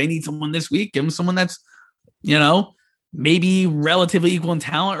 So if they need someone this week, give them someone that's, maybe relatively equal in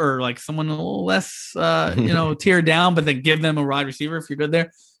talent, or like someone a little less, tiered down, but then give them a wide receiver if you're good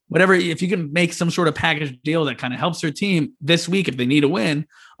there. Whatever, if you can make some sort of package deal that kind of helps their team this week if they need a win,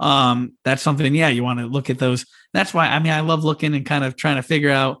 that's something. Yeah, you want to look at those. That's why I love looking and kind of trying to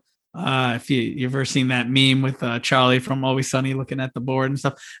figure out. If you've ever seen that meme with Charlie from Always Sunny looking at the board and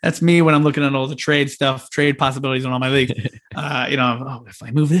stuff, that's me when I'm looking at all the trade stuff, trade possibilities on all my leagues. If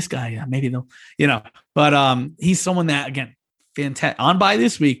I move this guy, maybe they'll, But he's someone that, again, fantastic on by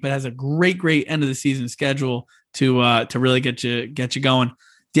this week, but has a great end of the season schedule to really get you going.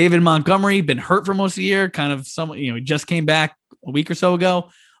 David Montgomery been hurt for most of the year, kind of he just came back a week or so ago.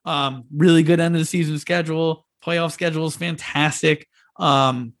 Really good end of the season schedule. Playoff schedule is fantastic.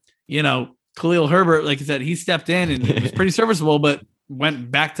 Khalil Herbert, like I said, he stepped in and was pretty serviceable, but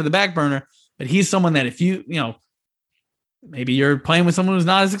went back to the back burner. But he's someone that if you maybe you're playing with someone who's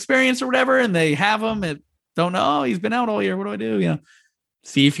not as experienced or whatever, and they have him and don't know, he's been out all year. What do I do?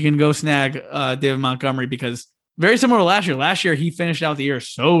 See if you can go snag David Montgomery, because very similar to last year. Last year, he finished out the year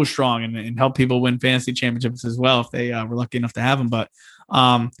so strong and helped people win fantasy championships as well if they were lucky enough to have him. But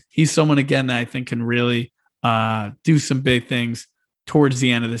he's someone, again, that I think can really do some big things towards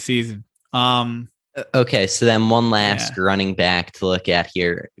the end of the season. Okay, so then one last running back to look at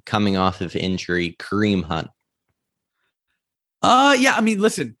here, coming off of injury, Kareem Hunt.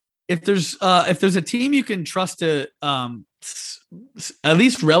 Listen, if there's a team you can trust to at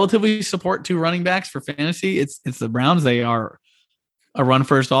least relatively support two running backs for fantasy, it's the Browns. They are a run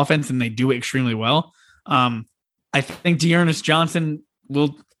first offense and they do it extremely well. I think Dearness Johnson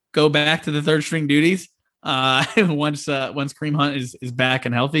will go back to the third string duties once Kareem Hunt is back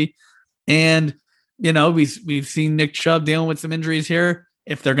and healthy. And we've seen Nick Chubb dealing with some injuries here.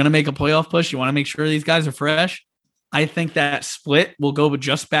 If they're going to make a playoff push, you want to make sure these guys are fresh. I think that split will go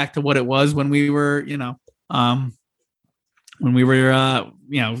just back to what it was when we were,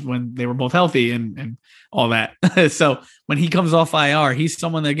 when they were both healthy and all that. So when he comes off IR, he's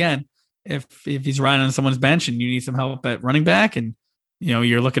someone that, again, if he's riding on someone's bench and you need some help at running back and,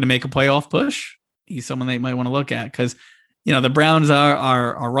 you're looking to make a playoff push, he's someone that you might want to look at, because, the Browns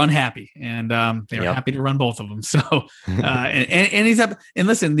are run happy and they're happy to run both of them. So, and he's up, and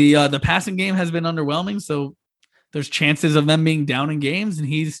listen, the passing game has been underwhelming. So there's chances of them being down in games,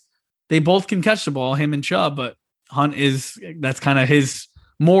 and they both can catch the ball, him and Chubb, but Hunt that's kind of his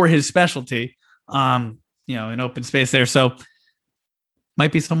specialty, in open space there. So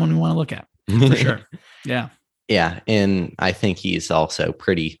might be someone we want to look at for sure. Yeah. Yeah. And I think he's also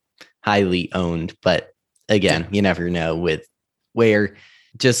pretty highly owned, but again, you never know with where,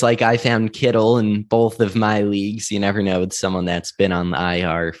 just like I found Kittle in both of my leagues, you never know with someone that's been on the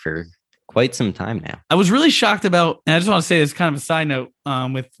IR for quite some time now. I was really shocked about, and I just want to say this kind of a side note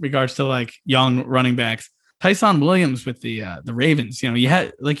with regards to like young running backs, Tyson Williams with the Ravens. You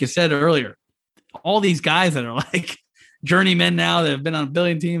had, like you said earlier, all these guys that are like journeymen now that have been on a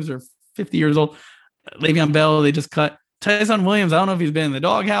billion teams or 50 years old. Le'Veon Bell, they just cut. Tyson Williams, I don't know if he's been in the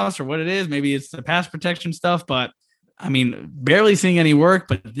doghouse or what it is. Maybe it's the pass protection stuff, but barely seeing any work.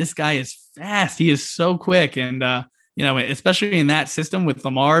 But this guy is fast. He is so quick, and especially in that system with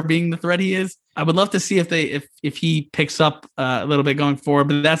Lamar being the threat he is. I would love to see if he picks up a little bit going forward.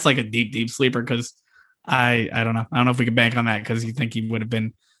 But that's like a deep sleeper, because I don't know. I don't know if we could bank on that, because you think he would have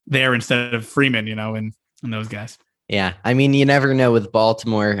been there instead of Freeman, and those guys. Yeah. You never know with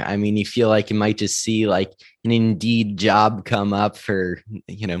Baltimore. You feel like you might just see like an Indeed job come up for,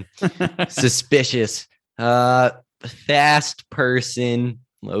 suspicious, fast person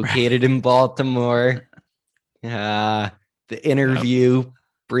located in Baltimore. The interview,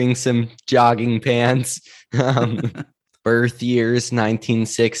 bring some jogging pants. Birth years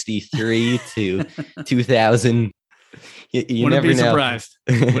 1963 to 2000. You Wouldn't never be know. Surprised.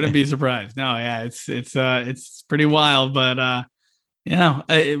 Wouldn't be surprised. No, yeah, it's pretty wild, but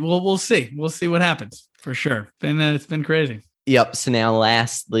we'll see. We'll see what happens for sure. It's been crazy. Yep. So now,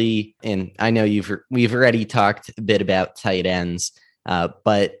 lastly, and I know we've already talked a bit about tight ends,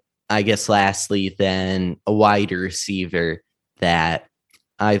 but I guess lastly, then a wide receiver that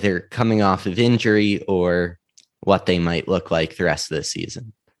either coming off of injury or what they might look like the rest of the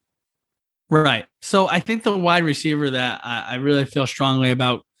season. Right. So I think the wide receiver that I really feel strongly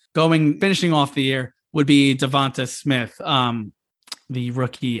about finishing off the year would be Devonta Smith, the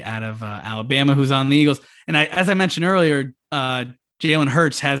rookie out of Alabama, who's on the Eagles. And as I mentioned earlier, Jalen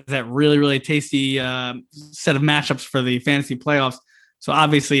Hurts has that really, really tasty set of matchups for the fantasy playoffs. So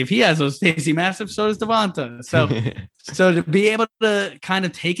obviously, if he has those tasty matchups, so does Devonta. So to be able to kind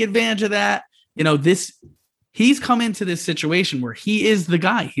of take advantage of that, he's come into this situation where he is the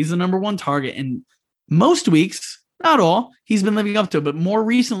guy. He's the number one target. And most weeks, not all. He's been living up to it, but more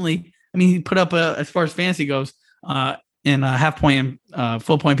recently, I mean, he put up as far as fantasy goes, in half point and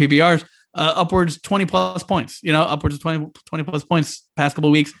full point PPRs, upwards 20 plus points. Upwards of 20 plus points past couple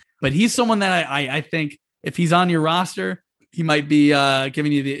of weeks. But he's someone that I think if he's on your roster, he might be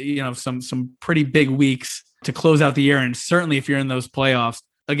giving you some pretty big weeks to close out the year, and certainly if you're in those playoffs.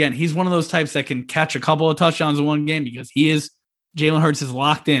 Again, he's one of those types that can catch a couple of touchdowns in one game because Jalen Hurts is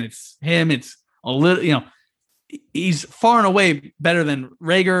locked in. It's him. It's a little, he's far and away better than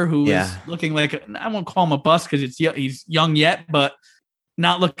Rager, who is looking like, I won't call him a bust because he's young yet, but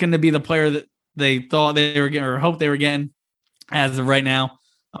not looking to be the player that they thought they were getting or hoped they were getting as of right now,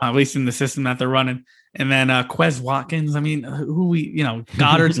 at least in the system that they're running. And then Quez Watkins. I mean,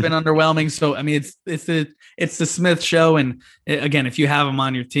 Goddard's been underwhelming. So I mean, it's the Smith show. And again, if you have him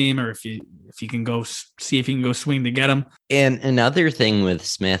on your team, or if you can go see if you can go swing to get him. And another thing with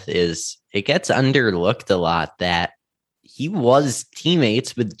Smith is it gets underlooked a lot that he was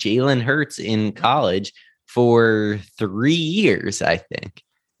teammates with Jalen Hurts in college for 3 years, I think.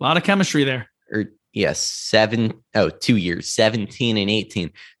 A lot of chemistry there. Yes, 2 years, 17 and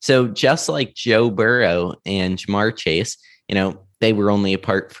 18. So just like Joe Burrow and Ja'Marr Chase, they were only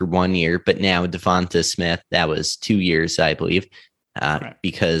apart for 1 year, but now Devonta Smith, that was 2 years, I believe,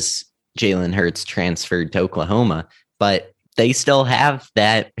 because Jalen Hurts transferred to Oklahoma, but they still have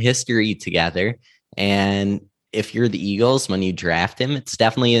that history together. And if you're the Eagles, when you draft him, it's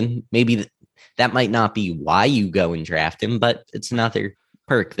definitely maybe that might not be why you go and draft him, but it's another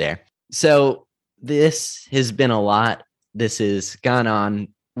perk there. So this has been a lot. This has gone on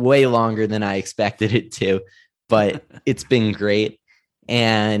way longer than I expected it to, but it's been great.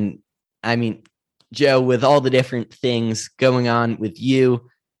 And I mean, Joe, with all the different things going on with you,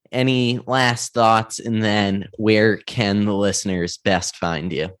 any last thoughts? And then where can the listeners best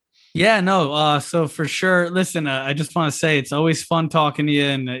find you? Yeah, no. So for sure, listen, I just want to say it's always fun talking to you.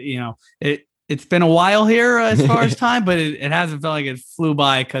 And, it's been a while here as far as time, but it hasn't felt like it flew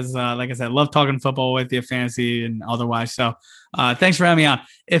by because, like I said, I love talking football with you, fantasy and otherwise. So thanks for having me on.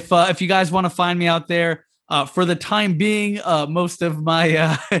 If you guys want to find me out there, for the time being, most of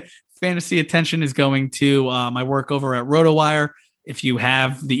my fantasy attention is going to my work over at RotoWire. If you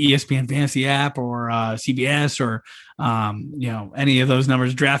have the ESPN Fantasy app or CBS or any of those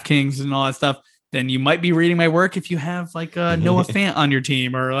numbers, DraftKings and all that stuff, then you might be reading my work. If you have like Noah Fant on your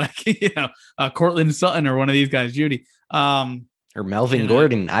team, or like Cortland Sutton, or one of these guys, Judy, or Melvin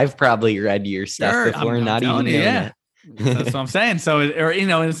Gordon. I've probably read your stuff before, not even knowing it. That's what I'm saying. So,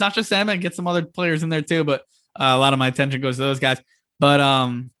 and it's not just them. I get some other players in there too, but a lot of my attention goes to those guys. But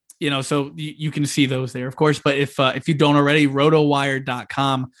so you can see those there, of course. But if you don't already,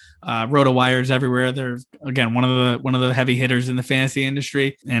 rotowire.com, RotoWire is everywhere. They're, again, one of the heavy hitters in the fantasy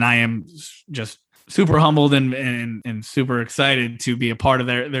industry. And I am just super humbled and super excited to be a part of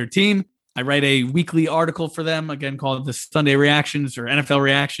their team. I write a weekly article for them, again, called the Sunday Reactions or NFL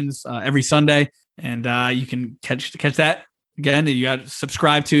Reactions every Sunday. And you can catch that. Again, you got to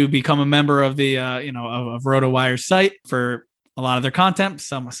subscribe to become a member of the, of RotoWire's site for a lot of their content.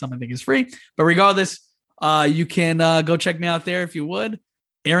 Some I think is free, but regardless, you can go check me out there if you would.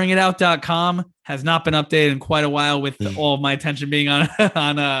 Airingitout.com has not been updated in quite a while, with all of my attention being on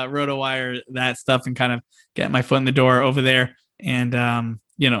RotoWire, that stuff, and kind of getting my foot in the door over there, and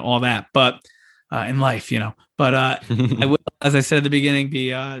all that. But in life, but I will, as I said at the beginning,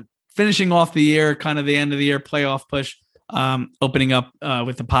 be finishing off the year, kind of the end of the year playoff push, opening up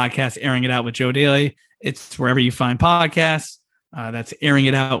with the podcast Airing It Out with Joe Daly. It's wherever you find podcasts. That's Airing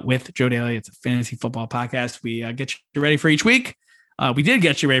It Out with Joe Daly. It's a fantasy football podcast. We get you ready for each week. We did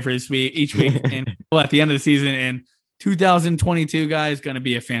get you ready for each week, and at the end of the season in 2022, guys, going to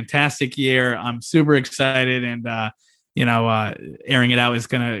be a fantastic year. I'm super excited, and Airing It Out is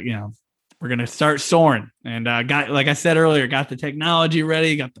gonna, we're gonna start soaring. And got, like I said earlier, got the technology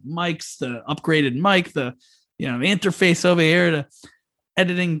ready, got the mics, the upgraded mic, the the interface over here, the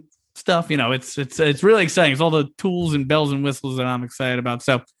editing stuff. It's really exciting. It's all the tools and bells and whistles that I'm excited about.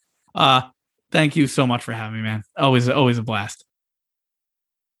 So thank you so much for having me, man. Always a blast.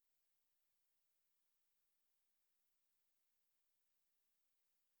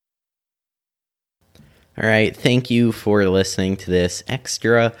 All right. Thank you for listening to this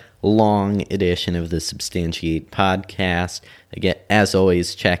extra long edition of the Substantiate podcast. Again, as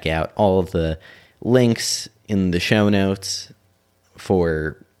always, check out all of the links in the show notes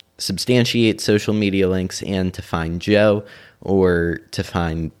for Substantiate social media links, and to find Joe, or to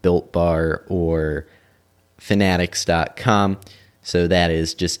find Built Bar or Fanatics.com. So that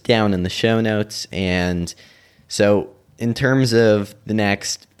is just down in the show notes. And so in terms of the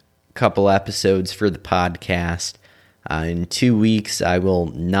next couple episodes for the podcast, In 2 weeks, I will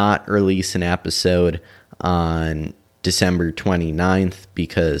not release an episode on December 29th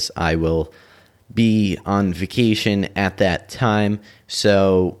because I will be on vacation at that time.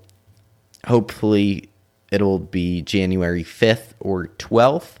 So hopefully it'll be January 5th or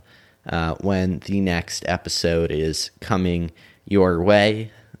 12th when the next episode is coming your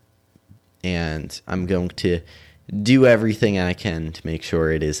way. And I'm going to do everything I can to make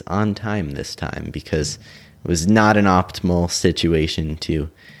sure it is on time this time, because it was not an optimal situation to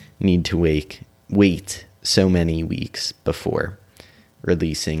need to wait so many weeks before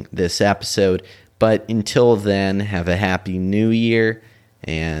releasing this episode. But until then, have a happy new year,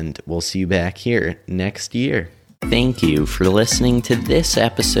 and we'll see you back here next year. Thank you for listening to this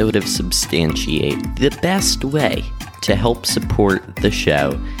episode of Substantiate. The best way to help support the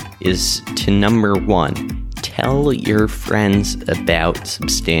show is to, number one, tell your friends about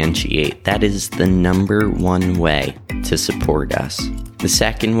Substantiate. That is the number one way to support us. The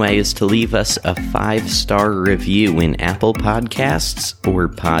second way is to leave us a 5-star review in Apple Podcasts or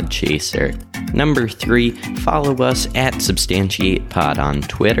Podchaser. Number 3, follow us at SubstantiatePod on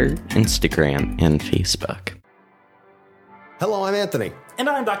Twitter, Instagram, and Facebook. Hello, I'm Anthony. And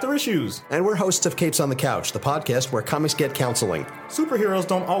I'm Dr. Issues. And we're hosts of Capes on the Couch, the podcast where comics get counseling. Superheroes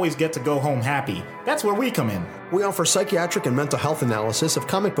don't always get to go home happy. That's where we come in. We offer psychiatric and mental health analysis of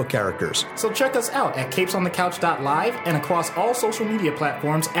comic book characters. So check us out at capesonthecouch.live and across all social media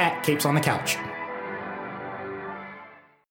platforms at Capes on the Couch.